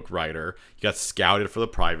children's book writer. He got scouted for the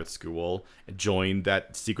private school and joined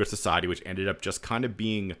that secret society, which ended up just kind of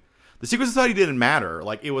being. The secret society didn't matter.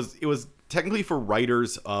 Like it was technically for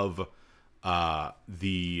writers of that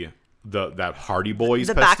Hardy Boys,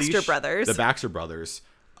 the pastiche, Baxter Brothers. The Baxter Brothers.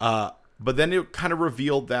 But then it kind of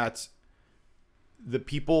revealed that the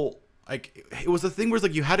people, like, it was the thing where it's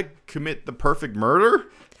like you had to commit the perfect murder.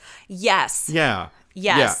 Yes. Yeah.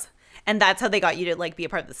 Yes. And that's how they got you to like be a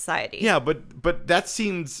part of the society. Yeah, but that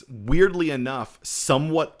seems weirdly enough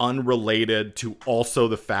somewhat unrelated to also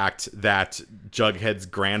the fact that Jughead's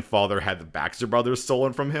grandfather had the Baxter Brothers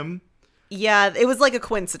stolen from him. Yeah, it was like a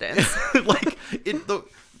coincidence.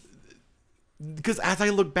 Because as I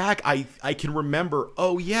look back, I can remember,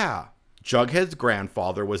 oh yeah, Jughead's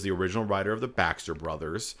grandfather was the original writer of the Baxter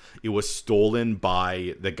Brothers. It was stolen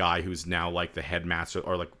by the guy who's now like the headmaster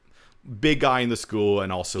or like big guy in the school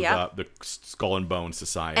and also the Skull and Bone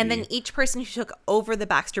Society. And then each person who took over the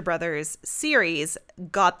Baxter Brothers series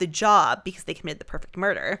got the job because they committed the perfect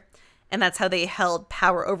murder. And that's how they held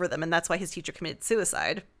power over them. And that's why his teacher committed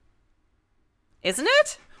suicide. Isn't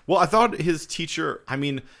it? Well, I thought his teacher, I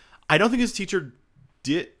don't think his teacher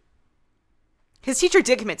did. His teacher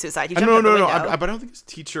did commit suicide. He jumped No. out the window. But I don't think his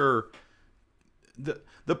teacher,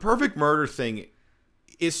 the perfect murder thing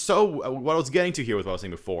is so, what I was getting to here with what I was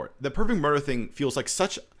saying before, the perfect murder thing feels like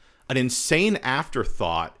such an insane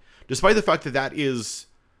afterthought, despite the fact that is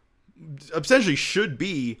essentially should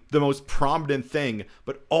be the most prominent thing.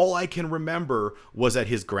 But all I can remember was that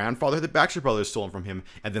his grandfather had the Baxter Brothers stolen from him,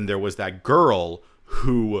 and then there was that girl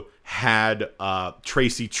who had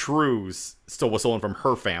Tracy True's was stolen from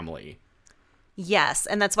her family. Yes,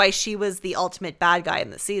 and that's why she was the ultimate bad guy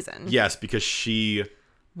in the season. Yes, because she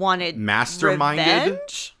wanted masterminded.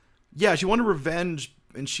 Revenge? Yeah, she wanted revenge,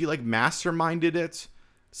 and she like masterminded it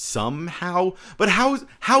somehow. But how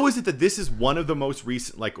is it that this is one of the most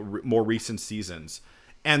recent, like more recent seasons,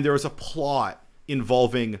 and there was a plot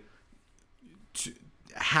involving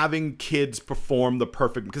having kids perform the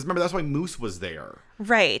perfect? Because remember, that's why Moose was there.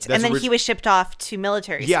 Right. And then he was shipped off to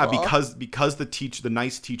military school. Yeah, because the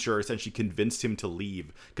nice teacher essentially convinced him to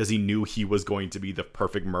leave because he knew he was going to be the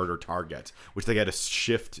perfect murder target, which they had to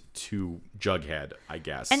shift to Jughead, I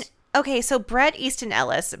guess. And okay, so Bret Easton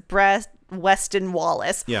Ellis, Bret Weston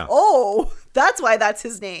Wallace. Yeah. Oh, that's why that's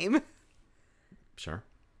his name. Sure.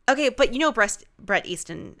 Okay, but you know Bret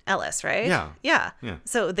Easton Ellis, right? Yeah.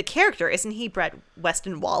 So the character, isn't he Bret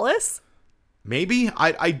Weston Wallace? Maybe.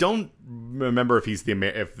 I don't remember if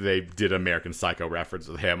if they did American Psycho reference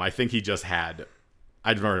with him. I think he just had.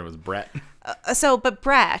 I remember it was Brett.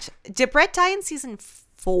 But did Brett die in season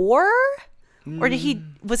 4, or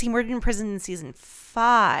was he murdered in prison in season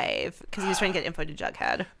 5 because he was trying to get info to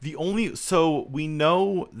Jughead? So we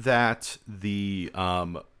know that the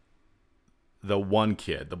one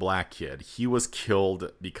kid, the black kid, he was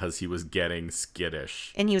killed because he was getting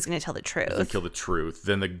skittish. And he was going to tell the truth. He was going to kill the truth.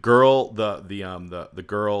 Then the girl, the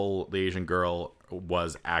girl, the Asian girl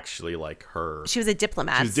was actually like her. She was a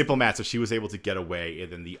diplomat. She was a diplomat, so she was able to get away.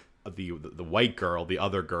 And then the white girl, the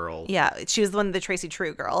other girl. Yeah, she was the Tracy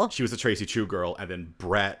True girl. She was the Tracy True girl. And then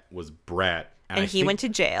Brett was Brett. And he went to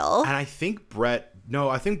jail. And I think Brett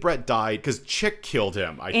died because Chick killed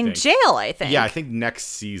him, In jail, I think. Yeah, I think next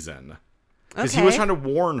season. Because Okay. he was trying to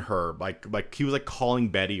warn her, like he was like calling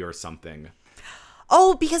Betty or something.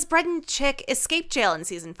 Oh, because Brett and Chick escaped jail in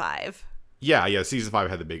season 5. Yeah. Season 5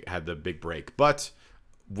 had the big break, but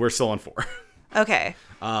we're still on 4. Okay.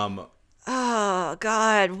 Oh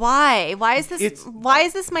God, why? Why is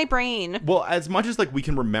this my brain? Well, as much as like we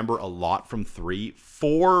can remember a lot from 3,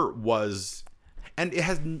 4 was, And it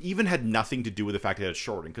has even had nothing to do with the fact that it's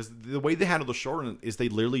shortened, because the way they handled the shortened is they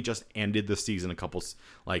literally just ended the season a couple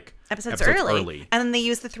like episodes early. And then they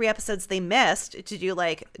used the 3 episodes they missed to do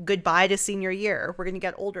like goodbye to senior year. We're going to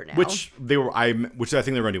get older now. Which I think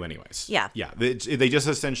they were going to do anyways. Yeah. Yeah. They just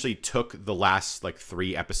essentially took the last like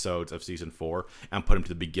 3 episodes of season 4 and put them to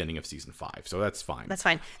the beginning of season 5. So that's fine. That's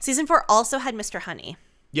fine. Season 4 also had Mr. Honey.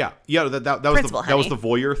 Yeah. Yeah. That was the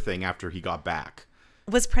voyeur thing after he got back.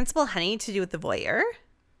 Was Principal Honey to do with the voyeur?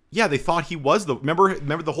 Yeah, they thought he was remember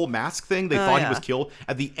the whole mask thing? They thought he was killed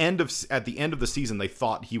at the end of the season. They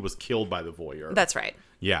thought he was killed by the voyeur. That's right.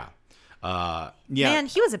 Yeah. Yeah. Man,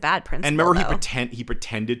 he was a bad principal. And remember, he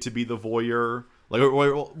pretended to be the voyeur. Like,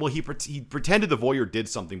 well, he pretended the voyeur did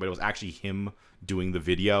something, but it was actually him doing the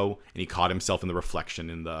video, and he caught himself in the reflection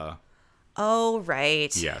in the. Oh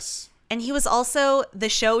right. Yes. And he was also, the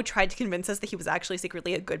show tried to convince us that he was actually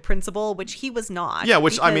secretly a good principal, which he was not. Yeah,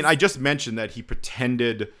 which, I mean, I just mentioned that he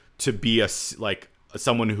pretended to be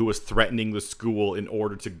someone who was threatening the school in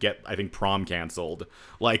order to get, I think, prom canceled.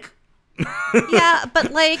 Like... Yeah,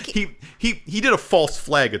 but like... He did a false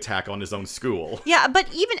flag attack on his own school. Yeah,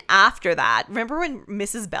 but even after that, remember when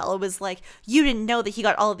Mrs. Bell was like, you didn't know that he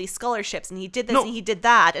got all of these scholarships and he did this and he did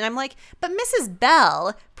that. And I'm like, but Mrs.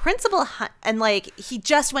 Bell, and like, he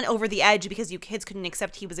just went over the edge because you kids couldn't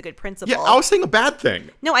accept he was a good principal. Yeah, I was saying a bad thing.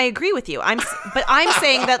 No, I agree with you. But I'm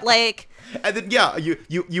saying that like... And then, yeah,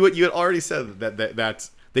 you had already said that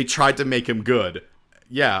they tried to make him good.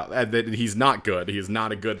 Yeah, and that he's not good. He's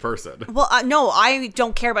not a good person. Well, no, I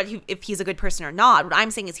don't care about if he's a good person or not. What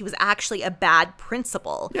I'm saying is he was actually a bad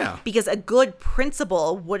principal. Yeah. Because a good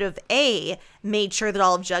principal would have, made sure that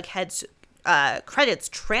all of Jughead's credits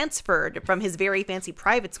transferred from his very fancy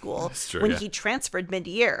private school when he transferred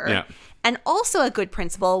mid-year. Yeah. And also a good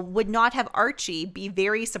principal would not have Archie be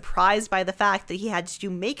very surprised by the fact that he had to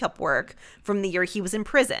do makeup work from the year he was in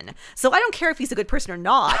prison. So I don't care if he's a good person or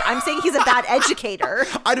not. I'm saying he's a bad educator.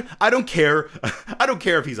 I don't care. I don't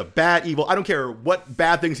care if he's a bad evil. I don't care what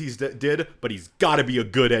bad things he's did, but he's got to be a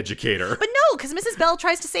good educator. But no, because Mrs. Bell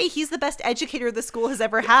tries to say he's the best educator the school has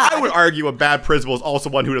ever had. I would argue a bad principal is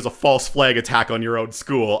also one who does a false flag attack on your own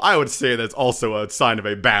school. I would say that's also a sign of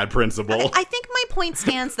a bad principal. Okay, I think my point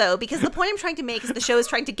stands, though, because the point I'm trying to make is the show is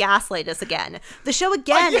trying to gaslight us again. The show,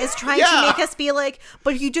 again, is trying to make us be like,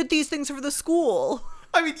 but he did these things for the school.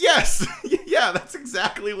 I mean, yes. Yeah, that's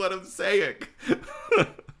exactly what I'm saying.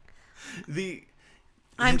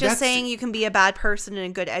 I'm just saying you can be a bad person and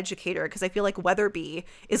a good educator, because I feel like Weatherby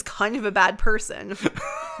is kind of a bad person,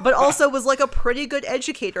 but also was like a pretty good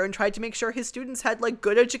educator and tried to make sure his students had like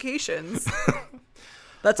good educations.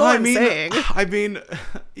 That's all I'm saying. I mean,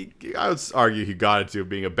 I would argue he got into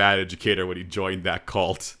being a bad educator when he joined that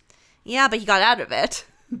cult. Yeah, but he got out of it.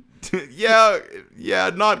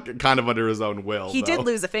 yeah, not kind of under his own will. He did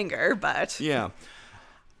lose a finger, but... Yeah.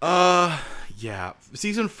 Yeah.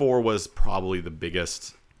 Season 4 was probably the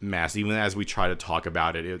biggest mess, even as we try to talk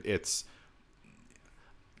about it. It's...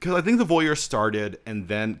 Because I think the voyeur started, and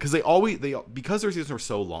then... Because because their seasons were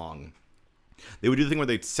so long, they would do the thing where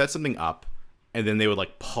they'd set something up, and then they would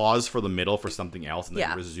like pause for the middle for something else and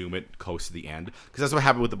then resume it close to the end. Because that's what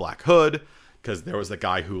happened with the Black Hood. Because there was the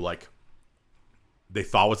guy who like they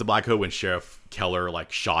thought was the Black Hood when Sheriff Keller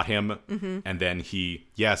like shot him, and then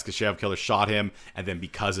because Sheriff Keller shot him, and then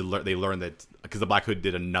because they learned that because the Black Hood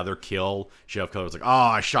did another kill, Sheriff Keller was like, oh,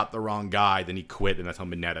 I shot the wrong guy. Then he quit, and that's how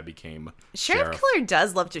Minetta became Sheriff Keller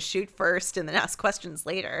does love to shoot first and then ask questions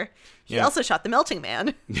later. He also shot the Melting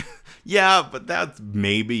Man. Yeah, but that's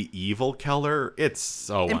maybe evil Keller. It's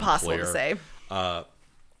so impossible unclear to say.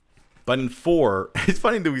 But in 4, it's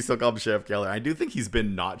funny that we still call him Sheriff Keller. I do think he's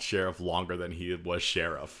been not sheriff longer than he was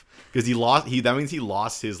sheriff, because that means he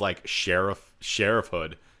lost his like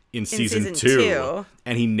sheriffhood in season 2,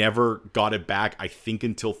 and he never got it back. I think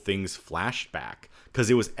until things flashed back, because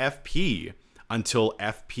it was FP until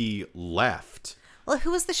FP left. Well,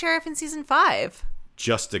 who was the sheriff in season 5?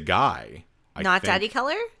 Just a guy. Not Daddy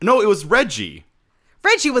Keller? No, it was Reggie.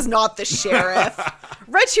 Reggie was not the sheriff.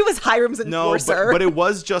 Reggie was Hiram's enforcer. No, but it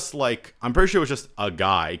was just like, I'm pretty sure it was just a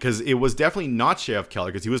guy, because it was definitely not Sheriff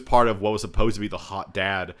Keller, because he was part of what was supposed to be the hot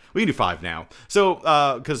dad. We can do 5 now. So,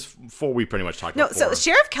 because 4 we pretty much talked about. No, so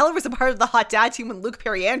Sheriff Keller was a part of the hot dad team when Luke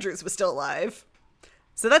Perry Andrews was still alive.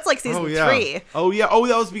 So that's like season 3. Oh yeah. Oh,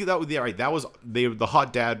 that was right. That was the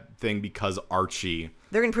hot dad thing because Archie.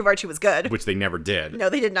 They're gonna prove Archie was good, which they never did. No,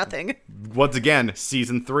 they did nothing. Once again,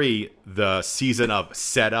 season 3, the season of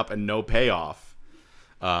setup and no payoff.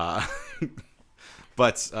 But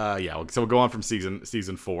yeah. So we'll go on from season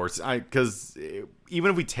 4, because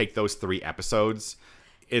even if we take those 3 episodes,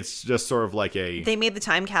 it's just sort of like a They made the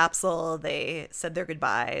time capsule. They said their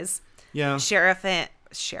goodbyes. yeah.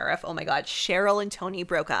 Oh my God, Cheryl and Tony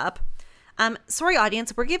broke up. Sorry,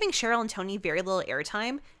 audience, we're giving Cheryl and Tony very little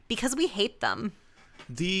airtime because we hate them.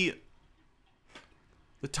 The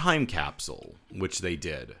time capsule, which they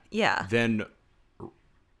did. Yeah. Then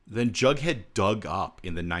Jughead dug up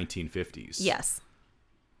in the 1950s. Yes.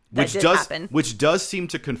 Which did does happen. which does seem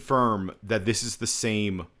to confirm that this is the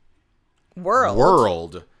same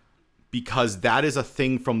World. because that is a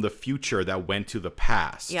thing from the future that went to the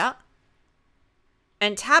past. Yeah.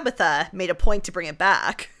 And Tabitha made a point to bring it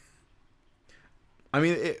back. I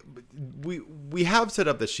mean, we have set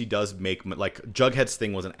up that she does make, like, Jughead's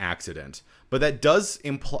thing was an accident, but that does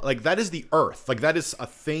imply, like, that is the Earth. Like, that is a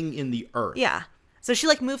thing in the Earth. Yeah. So she,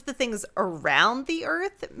 like, moved the things around the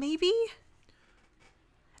Earth, maybe?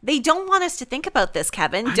 They don't want us to think about this,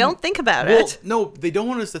 Kevin. Don't think about it. No, they don't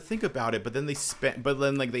want us to think about it, but then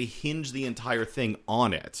they hinge the entire thing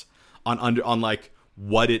on it, on like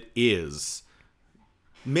what it is.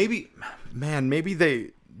 Maybe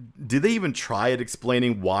did they even try at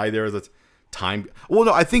explaining why there is a time? Well,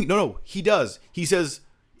 no, I think no, he does. He says,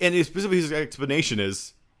 and specifically his explanation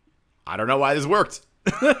is, I don't know why this worked.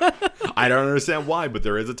 I don't understand why, but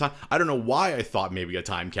there is a time. I don't know why I thought maybe a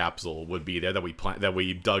time capsule would be there that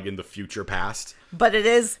we dug in the future past. But it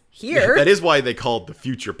is here. That is why they call it the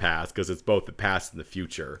future past, because it's both the past and the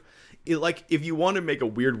future. Like, if you want to make a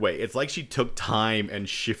weird way, it's like she took time and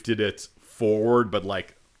shifted it forward, but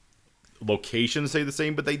like locations stay the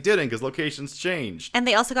same, but they didn't because locations changed. And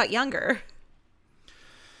they also got younger.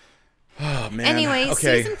 Oh man. Anyway,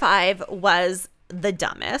 okay. season 5 was the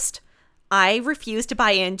dumbest. I refuse to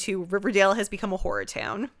buy into Riverdale has become a horror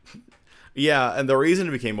town. Yeah, and the reason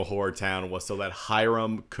it became a horror town was so that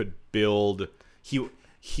Hiram could build.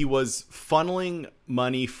 He was funneling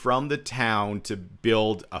money from the town to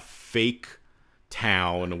build a fake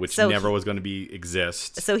town, which never was going to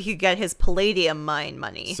exist. So he could get his palladium mine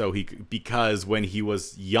money. So because when he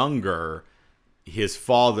was younger, his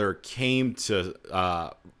father came to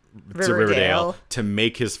Riverdale to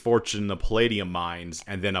make his fortune in the palladium mines,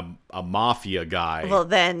 and then a mafia guy. Well,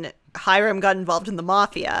 then Hiram got involved in the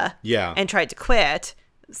mafia. Yeah. And tried to quit,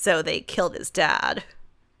 so they killed his dad.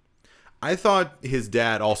 I thought his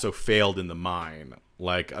dad also failed in the mine.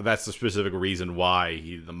 Like, that's the specific reason why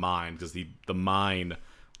the mine, because the mine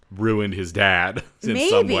ruined his dad in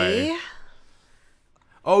some way.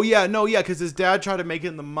 Oh, yeah, because his dad tried to make it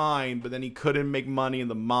in the mine, but then he couldn't make money in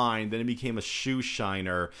the mine. Then he became a shoe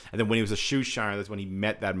shiner. And then when he was a shoe shiner, that's when he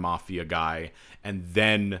met that mafia guy. And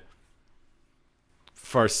then,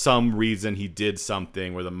 for some reason, he did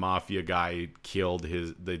something where the mafia guy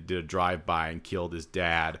they did a drive-by and killed his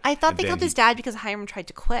dad. I thought they killed his dad because Hiram tried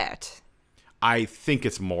to quit. I think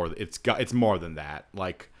it's more than that.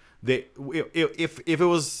 Like, if it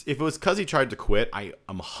was because he tried to quit, I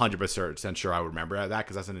am 100% sure I would remember that,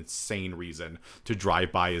 because that's an insane reason to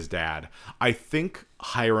drive by his dad. I think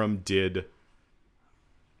Hiram did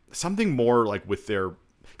something more like with their,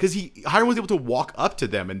 because Hiram was able to walk up to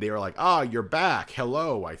them and they were like, "Ah, you're back,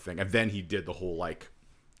 hello," I think, and then he did the whole like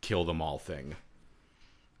kill them all thing.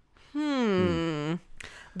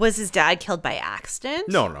 Was his dad killed by accident?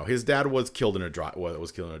 No. His dad was killed in a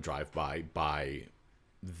drive-by by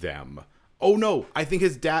them. Oh no, I think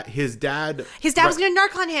his dad was going to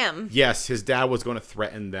narc on him. Yes, his dad was going to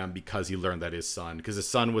threaten them because he learned that his son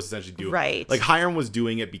was essentially doing right. Like, Hiram was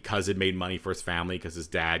doing it because it made money for his family, because his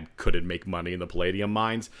dad couldn't make money in the palladium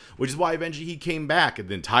mines, which is why eventually he came back. And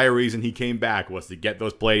the entire reason he came back was to get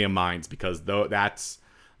those palladium mines, because that's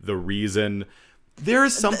the reason. There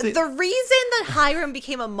is something. The reason that Hiram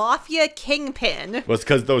became a mafia kingpin was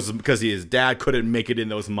because his dad couldn't make it in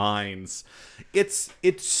those mines. It's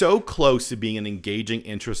so close to being an engaging,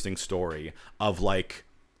 interesting story of like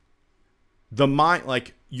the mine.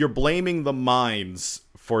 Like, you're blaming the mines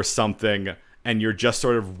for something, and you're just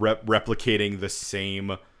sort of replicating the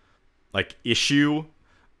same like issue,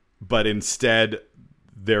 but instead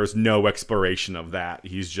there's no exploration of that.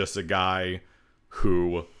 He's just a guy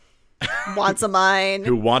who wants a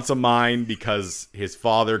mine because his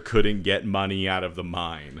father couldn't get money out of the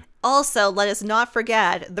mine. Also, let us not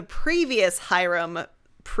forget the previous Hiram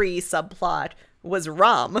pre-subplot was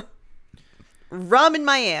rum in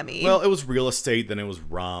Miami. Well, it was real estate, then it was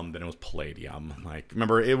rum, then it was palladium. Like,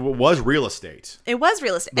 remember, it was real estate. It was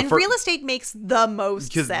real estate, and real estate makes the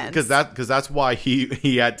most sense because that's why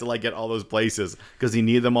he had to like get all those places, because he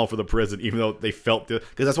needed them all for the prison, even though they felt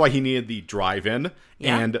because that's why he needed the drive-in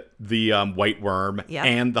and the White Worm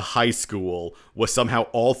and the high school. Was somehow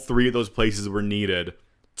all three of those places were needed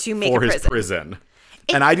to make for his prison.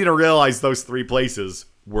 And I didn't realize those three places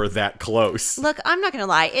were that close. Look, I'm not going to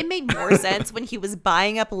lie. It made more sense when he was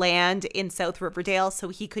buying up land in South Riverdale so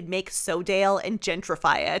he could make Sodale and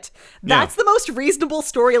gentrify it. That's the most reasonable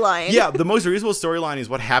storyline. Yeah, the most reasonable storyline is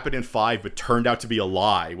what happened in 5 but turned out to be a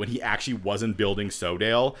lie when he actually wasn't building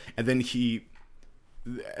Sodale, and then he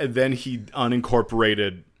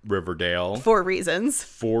unincorporated Riverdale. For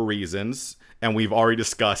reasons. And we've already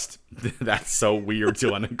discussed that's so weird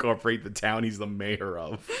to unincorporate the town he's the mayor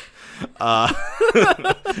of.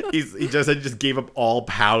 He just gave up all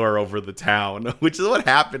power over the town, which is what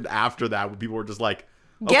happened after that, when people were just like,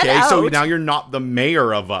 Get okay, out. so now you're not the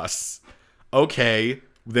mayor of us. Okay,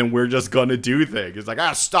 then we're just gonna do things. It's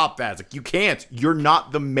like, stop that. It's like, you can't. You're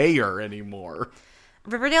not the mayor anymore.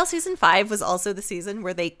 Riverdale season 5 was also the season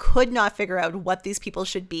where they could not figure out what these people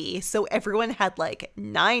should be, so everyone had like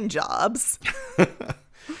 9 jobs.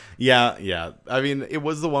 Yeah. I mean, it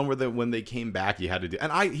was the one where when they came back, you had to do.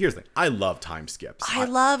 And here's the thing: I love time skips. I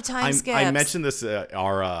love time skips. I mentioned this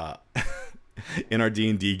our in our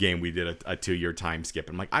D&D game. We did a 2-year time skip.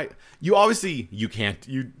 I'm like, you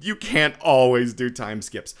can't always do time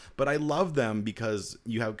skips, but I love them because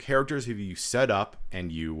you have characters who you set up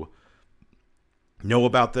and you know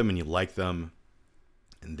about them and you like them,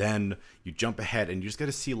 and then you jump ahead and you just get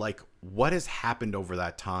to see like what has happened over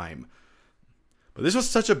that time. But this was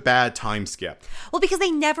such a bad time skip. Well, because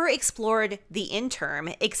they never explored the interim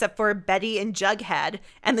except for Betty and Jughead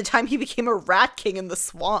and the time he became a rat king in the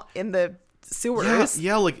swamp, in the sewers.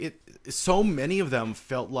 Yeah, like so many of them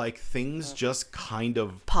felt like things just kind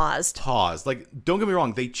of Paused. Like, don't get me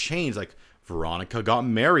wrong, they changed. Like, Veronica got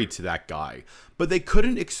married to that guy, but they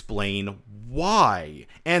couldn't explain why.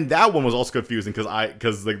 And that one was also confusing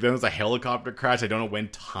because like there was a helicopter crash. I don't know when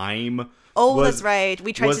time. That's right.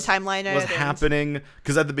 We tried to timeline it. Was happening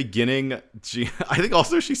because at the beginning, I think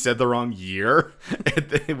also she said the wrong year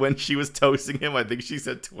when she was toasting him. I think she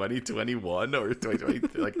said 2021 or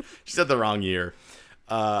 2020. Like, she said the wrong year.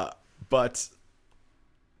 But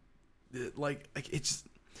like it's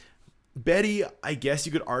Betty. I guess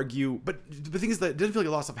you could argue, but the thing is that it didn't feel like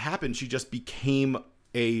a lot of stuff happened. She just became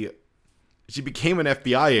an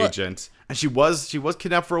FBI agent, and she was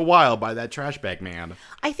kidnapped for a while by that trash bag man.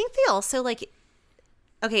 I think they also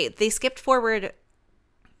they skipped forward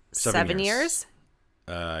 7 years.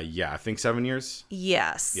 Yeah, I think 7 years.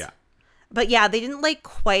 Yes. Yeah. But yeah, they didn't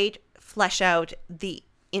quite flesh out the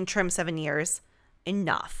interim 7 years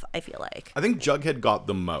enough, I feel like. I think Jughead got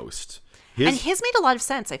the most. And his made a lot of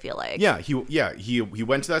sense, I feel like. Yeah, he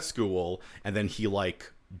went to that school, and then he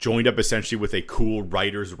joined up essentially with a cool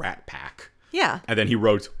writer's rat pack. Yeah. And then he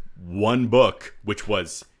wrote one book, which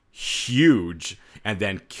was huge, and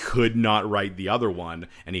then could not write the other one,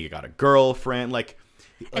 and he got a girlfriend,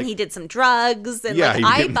 and he did some drugs, and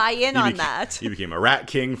I buy in on that. He became a rat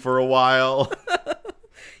king for a while.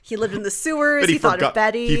 He lived in the sewers. But he thought of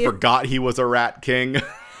Betty. He forgot he was a rat king.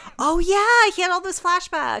 Oh, yeah. He had all those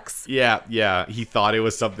flashbacks. Yeah. He thought it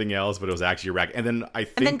was something else, but it was actually a rat. And then And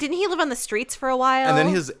then didn't he live on the streets for a while? And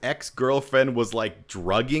then his ex-girlfriend was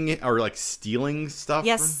drugging or stealing stuff.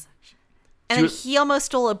 Yes. And then he almost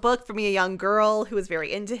stole a book from a young girl who was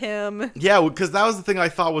very into him. Yeah, because that was the thing I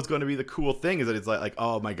thought was going to be the cool thing, is that it's like,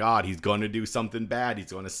 oh my God, he's going to do something bad.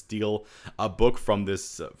 He's going to steal a book from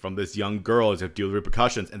this young girl to deal with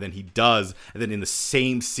repercussions. And then he does. And then in the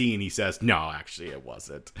same scene, he says, no, actually, it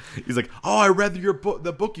wasn't. He's like, oh, I read your book.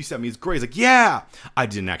 The book you sent me is great. He's like, yeah, I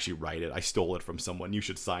didn't actually write it. I stole it from someone. You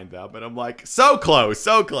should sign them. And I'm like, so close,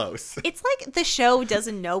 so close. It's like the show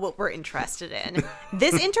doesn't know what we're interested in.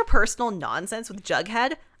 This interpersonal nonsense with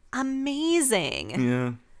Jughead, amazing.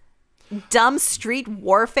 Yeah. Dumb street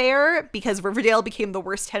warfare because Riverdale became the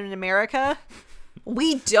worst town in America.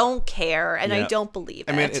 We don't care, and I don't believe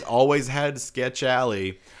it. I mean, it always had Sketch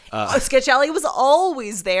Alley. Sketch Alley was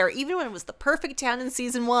always there, even when it was the perfect town in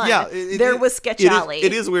season 1. Yeah, there was Sketch Alley.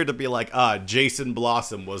 It is weird to be like, Jason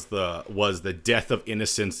Blossom was the death of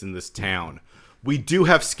innocence in this town. We do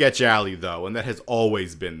have Sketch Alley, though, and that has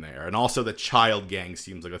always been there. And also the child gang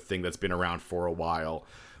seems like a thing that's been around for a while.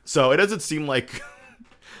 So it doesn't seem like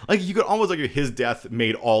you could almost his death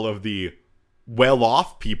made all of the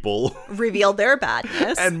well-off people reveal their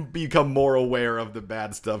badness and become more aware of the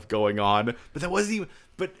bad stuff going on. But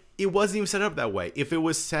it wasn't even set up that way. If it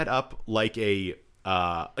was set up like a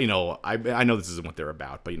I know this isn't what they're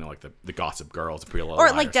about, but the Gossip Girls, Pretty Little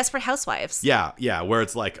Liars. Or Desperate Housewives. Yeah, where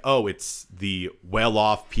it's it's the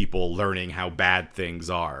well-off people learning how bad things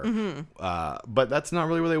are. Mm-hmm. But that's not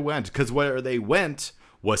really where they went, because where they went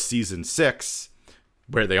was season 6,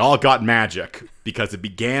 where they all got magic, because it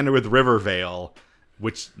began with Riverdale,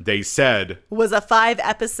 which they said was a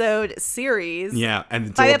 5-episode series. Yeah,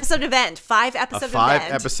 and 5-episode event. 5-episode event.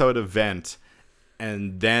 5-episode event,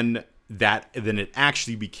 and then it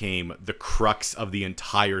actually became the crux of the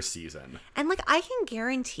entire season. And like, I can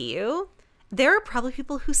guarantee you, there are probably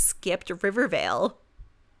people who skipped Riverdale.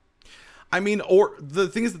 I mean, or the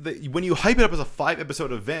thing is that when you hype it up as a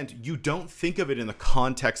 5-episode event, you don't think of it in the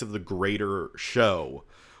context of the greater show.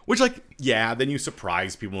 Which, like, yeah, then you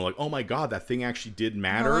surprise people like, oh my god, that thing actually did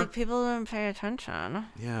matter. Well, like, people didn't pay attention.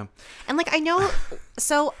 Yeah. And like, I know,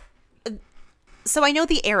 so I know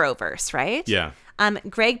the Arrowverse, right? Yeah.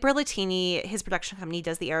 Greg Berlatini, his production company,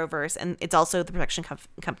 does the Arrowverse, and it's also the production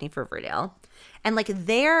company for Riverdale. And like,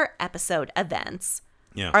 their episode events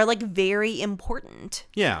are like very important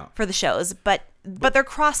for the shows, but they're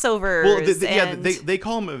crossovers. Well, they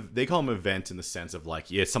call them event in the sense of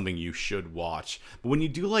like, yeah, it's something you should watch. But when you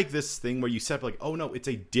do like this thing where you set up like, oh no, it's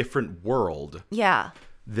a different world. Yeah.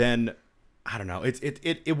 Then I don't know.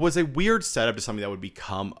 It was a weird setup to something that would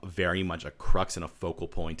become very much a crux and a focal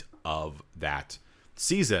point of that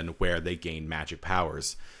season where they gain magic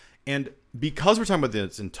powers. And because we're talking about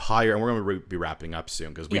this entire, and we're going to be wrapping up soon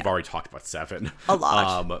because we've already talked about 7 a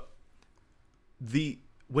lot.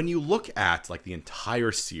 When you look at like the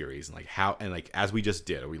entire series and like how, and like as we just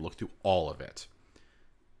did, we looked through all of it.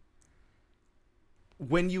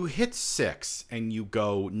 When you hit 6 and you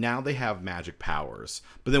go, now they have magic powers,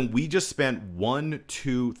 but then we just spent 1,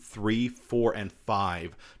 2, 3, 4, and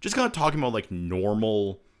 5 just kind of talking about like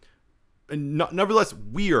normal. And nevertheless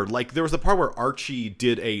weird. Like there was the part where Archie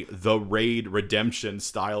did the raid redemption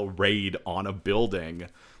style raid on a building.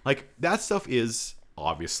 Like that stuff is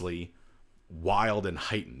obviously wild and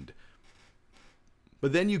heightened.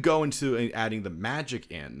 But then you go into adding the magic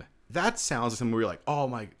in. That sounds like something where you're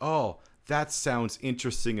like, that sounds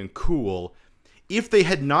interesting and cool. If they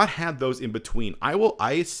had not had those in between,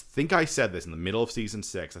 I think I said this in the middle of season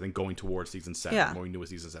 6, I think going towards season 7, when we knew what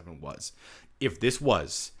season 7 was. If this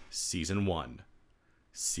was season 1,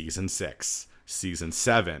 season 6, season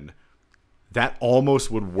 7, that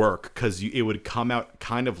almost would work because it would come out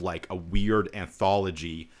kind of like a weird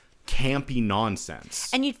anthology, campy nonsense.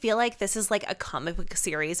 And you'd feel like this is like a comic book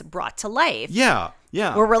series brought to life. Yeah.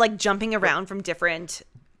 Where we're like jumping around from different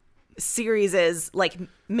series, like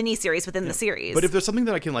mini series within the series. But if there's something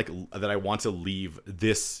that I can like, that I want to leave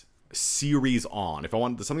this series on, if I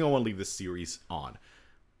want something I want to leave this series on,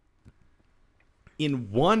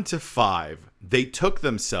 in 1 to 5, they took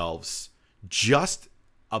themselves just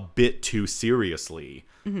a bit too seriously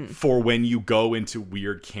for when you go into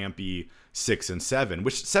weird, campy 6 and 7,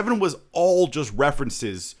 which 7 was all just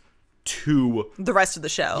references to the rest of the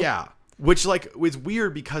show. Yeah. Which like was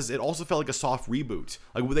weird because it also felt like a soft reboot.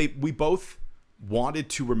 Like we both wanted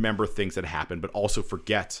to remember things that happened, but also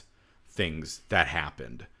forget things that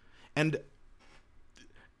happened. And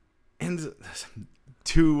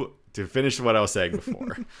to finish what I was saying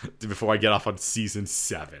before I get off on season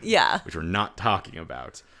 7, which we're not talking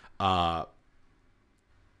about,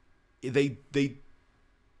 they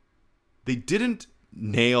didn't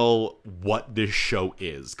nail what this show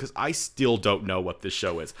is, because I still don't know what this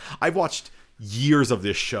show is. I've watched years of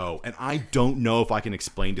this show, and I don't know if I can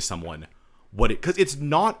explain to someone what because it's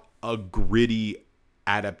not a gritty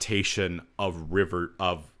adaptation of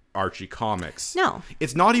Archie comics. No.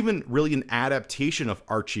 It's not even really an adaptation of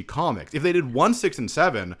Archie comics. If they did 1, 6, and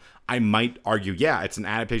 7, I might argue, yeah, it's an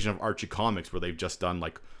adaptation of Archie comics where they've just done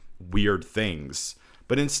like weird things.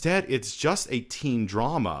 But instead, it's just a teen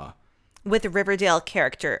drama. With Riverdale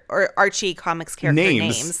character or Archie comics character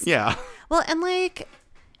names. Yeah. Well, and like,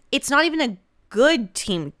 it's not even a good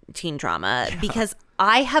teen drama because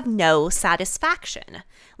I have no satisfaction.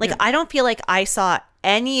 Like, I don't feel like I saw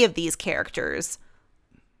any of these characters.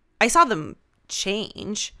 I saw them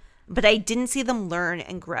change, but I didn't see them learn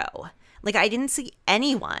and grow. Like, I didn't see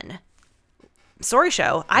anyone. Story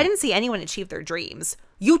show, I didn't see anyone achieve their dreams.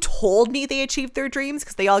 You told me they achieved their dreams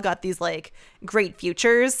because they all got these like great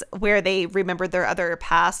futures where they remembered their other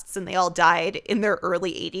pasts and they all died in their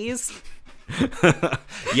early 80s.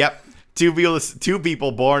 Yep. Two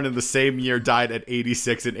people born in the same year died at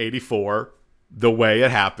 86 and 84. The way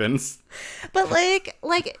it happens. But like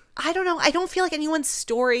I don't know. I don't feel like anyone's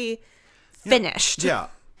story finished. Yeah.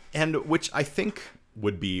 And which I think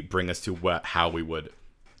would bring us to how we would,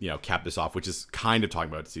 cap this off, which is kind of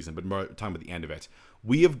talking about the season, but more talking about the end of it.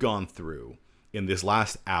 We have gone through, in this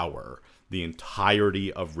last hour, the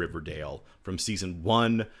entirety of Riverdale, from season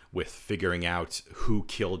 1 with figuring out who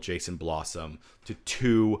killed Jason Blossom, to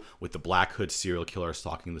 2 with the Black Hood serial killer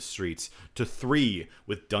stalking the streets, to 3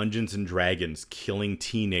 with Dungeons and Dragons killing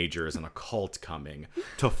teenagers and a cult coming,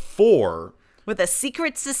 to 4 With a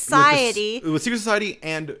secret society. With secret society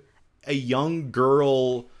and a young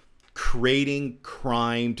girl creating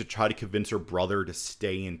crime to try to convince her brother to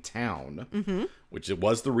stay in town, which it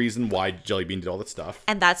was the reason why Jellybean did all that stuff.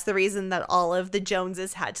 And that's the reason that all of the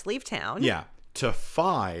Joneses had to leave town. Yeah. To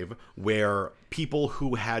 5, where people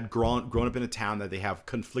who had grown up in a town that they have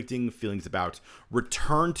conflicting feelings about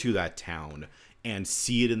return to that town and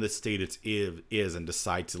see it in the state it is and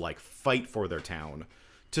decide to like fight for their town.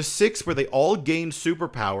 To 6, where they all gain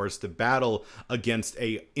superpowers to battle against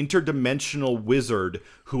a interdimensional wizard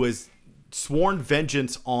who has sworn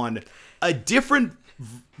vengeance on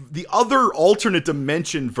the other alternate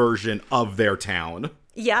dimension version of their town.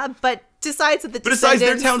 Yeah, but decides that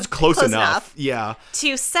their town's close enough. Yeah.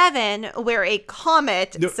 To 7, where a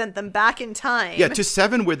comet sent them back in time. Yeah, to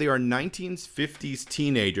 7, where they are 1950s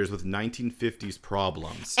teenagers with 1950s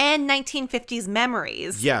problems. And 1950s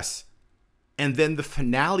memories. Yes. And then the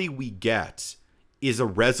finale we get is a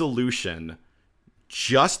resolution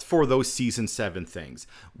just for those season 7 things.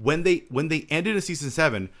 When they ended in season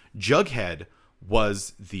 7, Jughead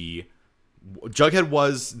was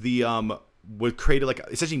would create like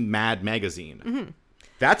essentially Mad Magazine. Mm-hmm.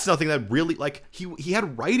 That's nothing that really like he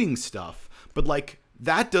had writing stuff, but like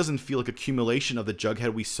that doesn't feel like accumulation of the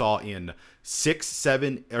Jughead we saw in 6,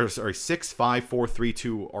 5, 4, 3,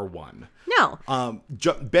 2, or 1. No.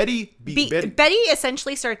 Betty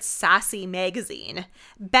essentially starts Sassy Magazine.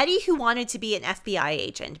 Betty who wanted to be an FBI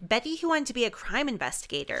agent. Betty who wanted to be a crime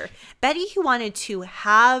investigator. Betty who wanted to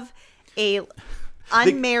have a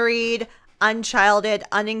unmarried, unchilded,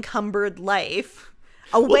 unencumbered life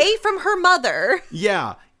away from her mother.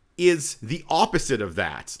 Yeah, is the opposite of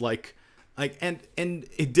that. And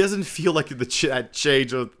it doesn't feel like that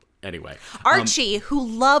change of anyway. Archie, who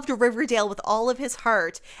loved Riverdale with all of his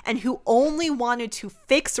heart and who only wanted to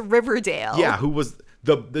fix Riverdale. Yeah, who was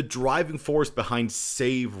the driving force behind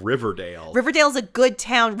Save Riverdale. Riverdale's a good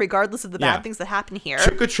town regardless of the bad things that happen here.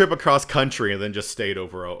 Took a trip across country and then just stayed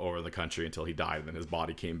over the country until he died and then his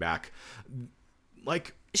body came back.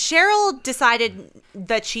 Like Cheryl decided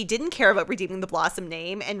that she didn't care about redeeming the Blossom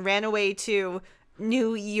name and ran away to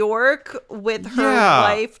New York with her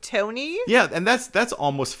wife Tony. Yeah, and that's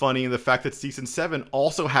almost funny in the fact that season 7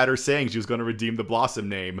 also had her saying she was going to redeem the Blossom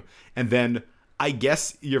name, and then I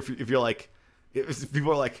guess if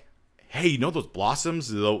people are like, hey, you know those Blossoms,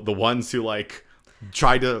 the ones who like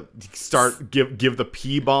try to give the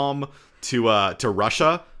P bomb to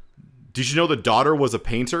Russia. Did you know the daughter was a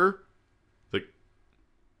painter? Like,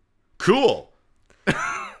 cool. I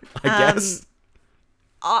guess.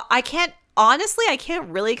 I can't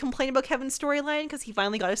really complain about Kevin's storyline because he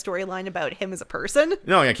finally got a storyline about him as a person.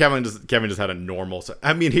 No, yeah, Kevin just had a normal.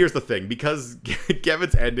 I mean, here's the thing, because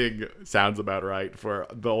Kevin's ending sounds about right for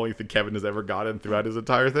the only thing Kevin has ever gotten throughout his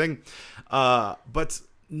entire thing, but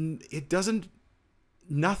it doesn't.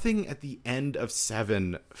 Nothing at the end of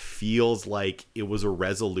 7 feels like it was a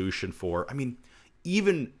resolution for. I mean,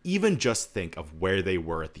 even just think of where they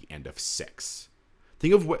were at the end of 6.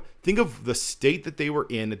 Think of the state that they were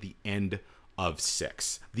in at the end of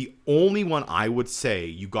 6. The only one I would say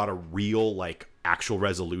you got a real like actual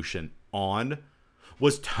resolution on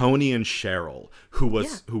was Tony and Cheryl,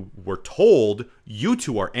 who were told you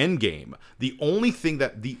two are endgame. The only thing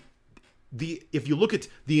that if you look at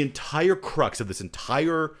the entire crux of this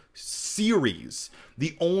entire series,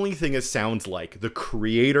 the only thing it sounds like the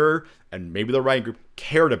creator and maybe the writing group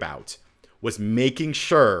cared about was making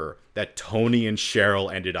sure that Tony and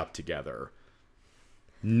Cheryl ended up together.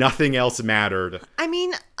 Nothing else mattered. I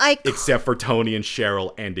mean, except for Tony and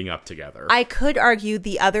Cheryl ending up together. I could argue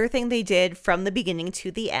the other thing they did from the beginning to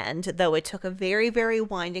the end, though it took a very, very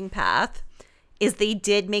winding path, is they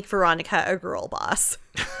did make Veronica a girl boss.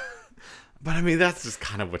 But I mean, that's just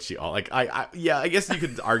kind of what she all like. I guess you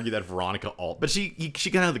could argue that Veronica but she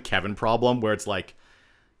kind of had the Kevin problem where it's like,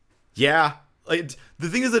 yeah. Like, the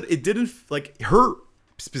thing is that it didn't like her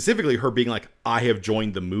specifically. Her being like, I have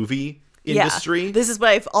joined the movie industry. Yeah, this is what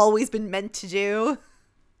I've always been meant to do.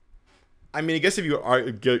 I mean, I guess if you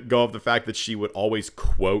go off the fact that she would always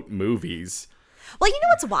quote movies. Well, you know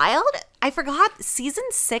what's wild? I forgot season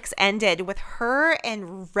 6 ended with her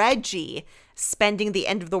and Reggie spending the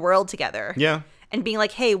end of the world together. Yeah. And being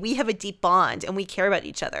like, hey, we have a deep bond and we care about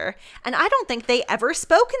each other. And I don't think they ever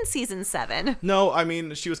spoke in season 7. No, I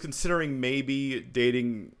mean, she was considering maybe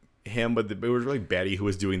dating him, but it was really Betty who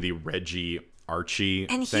was doing the Reggie Archie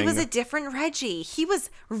and thing. He was a different Reggie.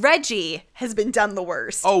 Reggie has been done the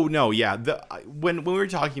worst. Oh, no, yeah. When we were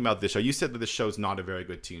talking about this show, you said that this show is not a very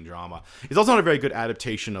good teen drama. It's also not a very good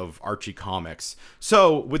adaptation of Archie comics.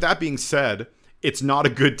 So, with that being said, It's not a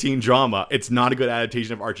good teen drama. It's not a good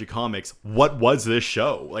adaptation of Archie comics. What was this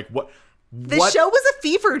show? Like what? The show was a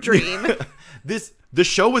fever dream. The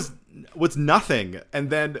show was nothing, and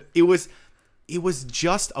then it was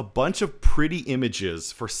just a bunch of pretty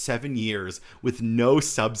images for 7 years with no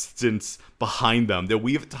substance behind them that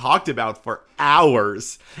we have talked about for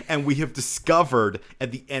hours, and we have discovered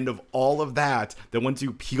at the end of all of that once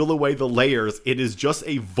you peel away the layers, it is just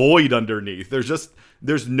a void underneath.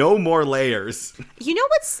 There's no more layers. You know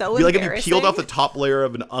what's so Like embarrassing? if you peeled off the top layer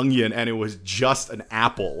of an onion and it was just an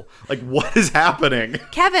apple. Like, what is happening?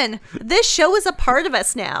 Kevin, this show is a part of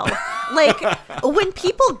us now. Like, when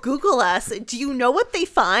people Google us, do you know what they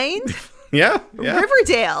find? Yeah.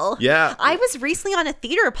 Riverdale. Yeah. I was recently on a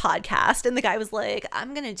theater podcast, and the guy was like,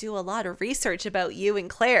 I'm going to do a lot of research about you and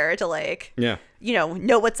Claire to, like, know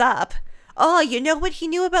what's up. Oh, you know what he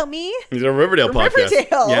knew about me? He's a Riverdale podcast.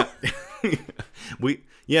 Riverdale. Yeah.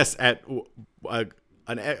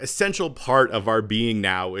 An essential part of our being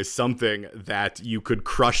now is something that you could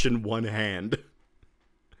crush in one hand.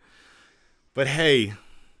 But hey,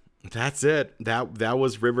 that's it. That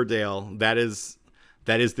was Riverdale. That is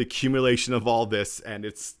the accumulation of all this, and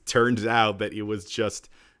it's turned out that it was just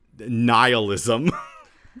nihilism.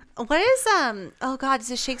 What is oh god,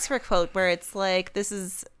 it's a Shakespeare quote where it's like, this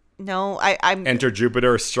is I'm Enter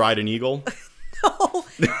Jupiter astride an eagle. No,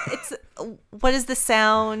 it's what is the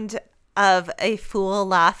sound of a fool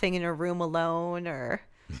laughing in a room alone? Or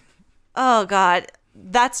oh god,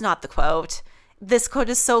 that's not the quote. This quote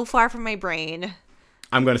is so far from my brain.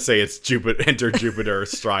 I'm gonna say it's Enter Jupiter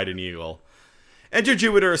astride an eagle. Enter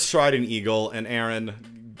Jupiter astride an eagle, and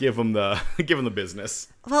Aaron, give him the business.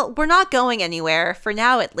 Well, we're not going anywhere for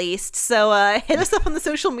now, at least. So hit us up on the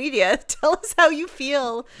social media. Tell us how you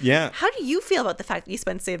feel. Yeah. How do you feel about the fact that you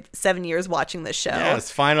spent 7 years watching this show? Yeah,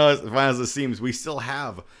 as final as it seems, we still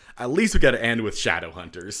have. At least we got to end with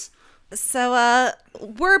Shadowhunters. So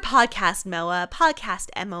we're Podcast MOA, Podcast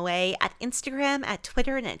MOA at Instagram, at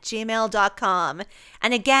Twitter, and at gmail.com.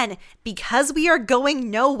 And again, because we are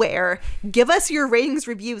going nowhere, give us your ratings,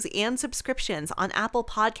 reviews, and subscriptions on Apple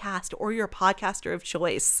Podcast or your podcaster of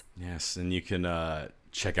choice. Yes, and you can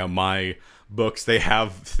check out my books. They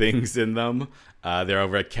have things in them. They're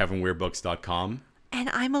over at kevinweirdbooks.com. And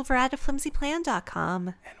I'm over at aflimsyplan.com.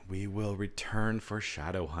 And we will return for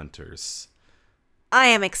Shadowhunters. I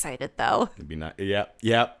am excited, though. It'd be not. Yep.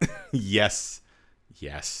 Yes.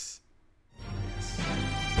 See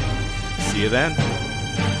you then.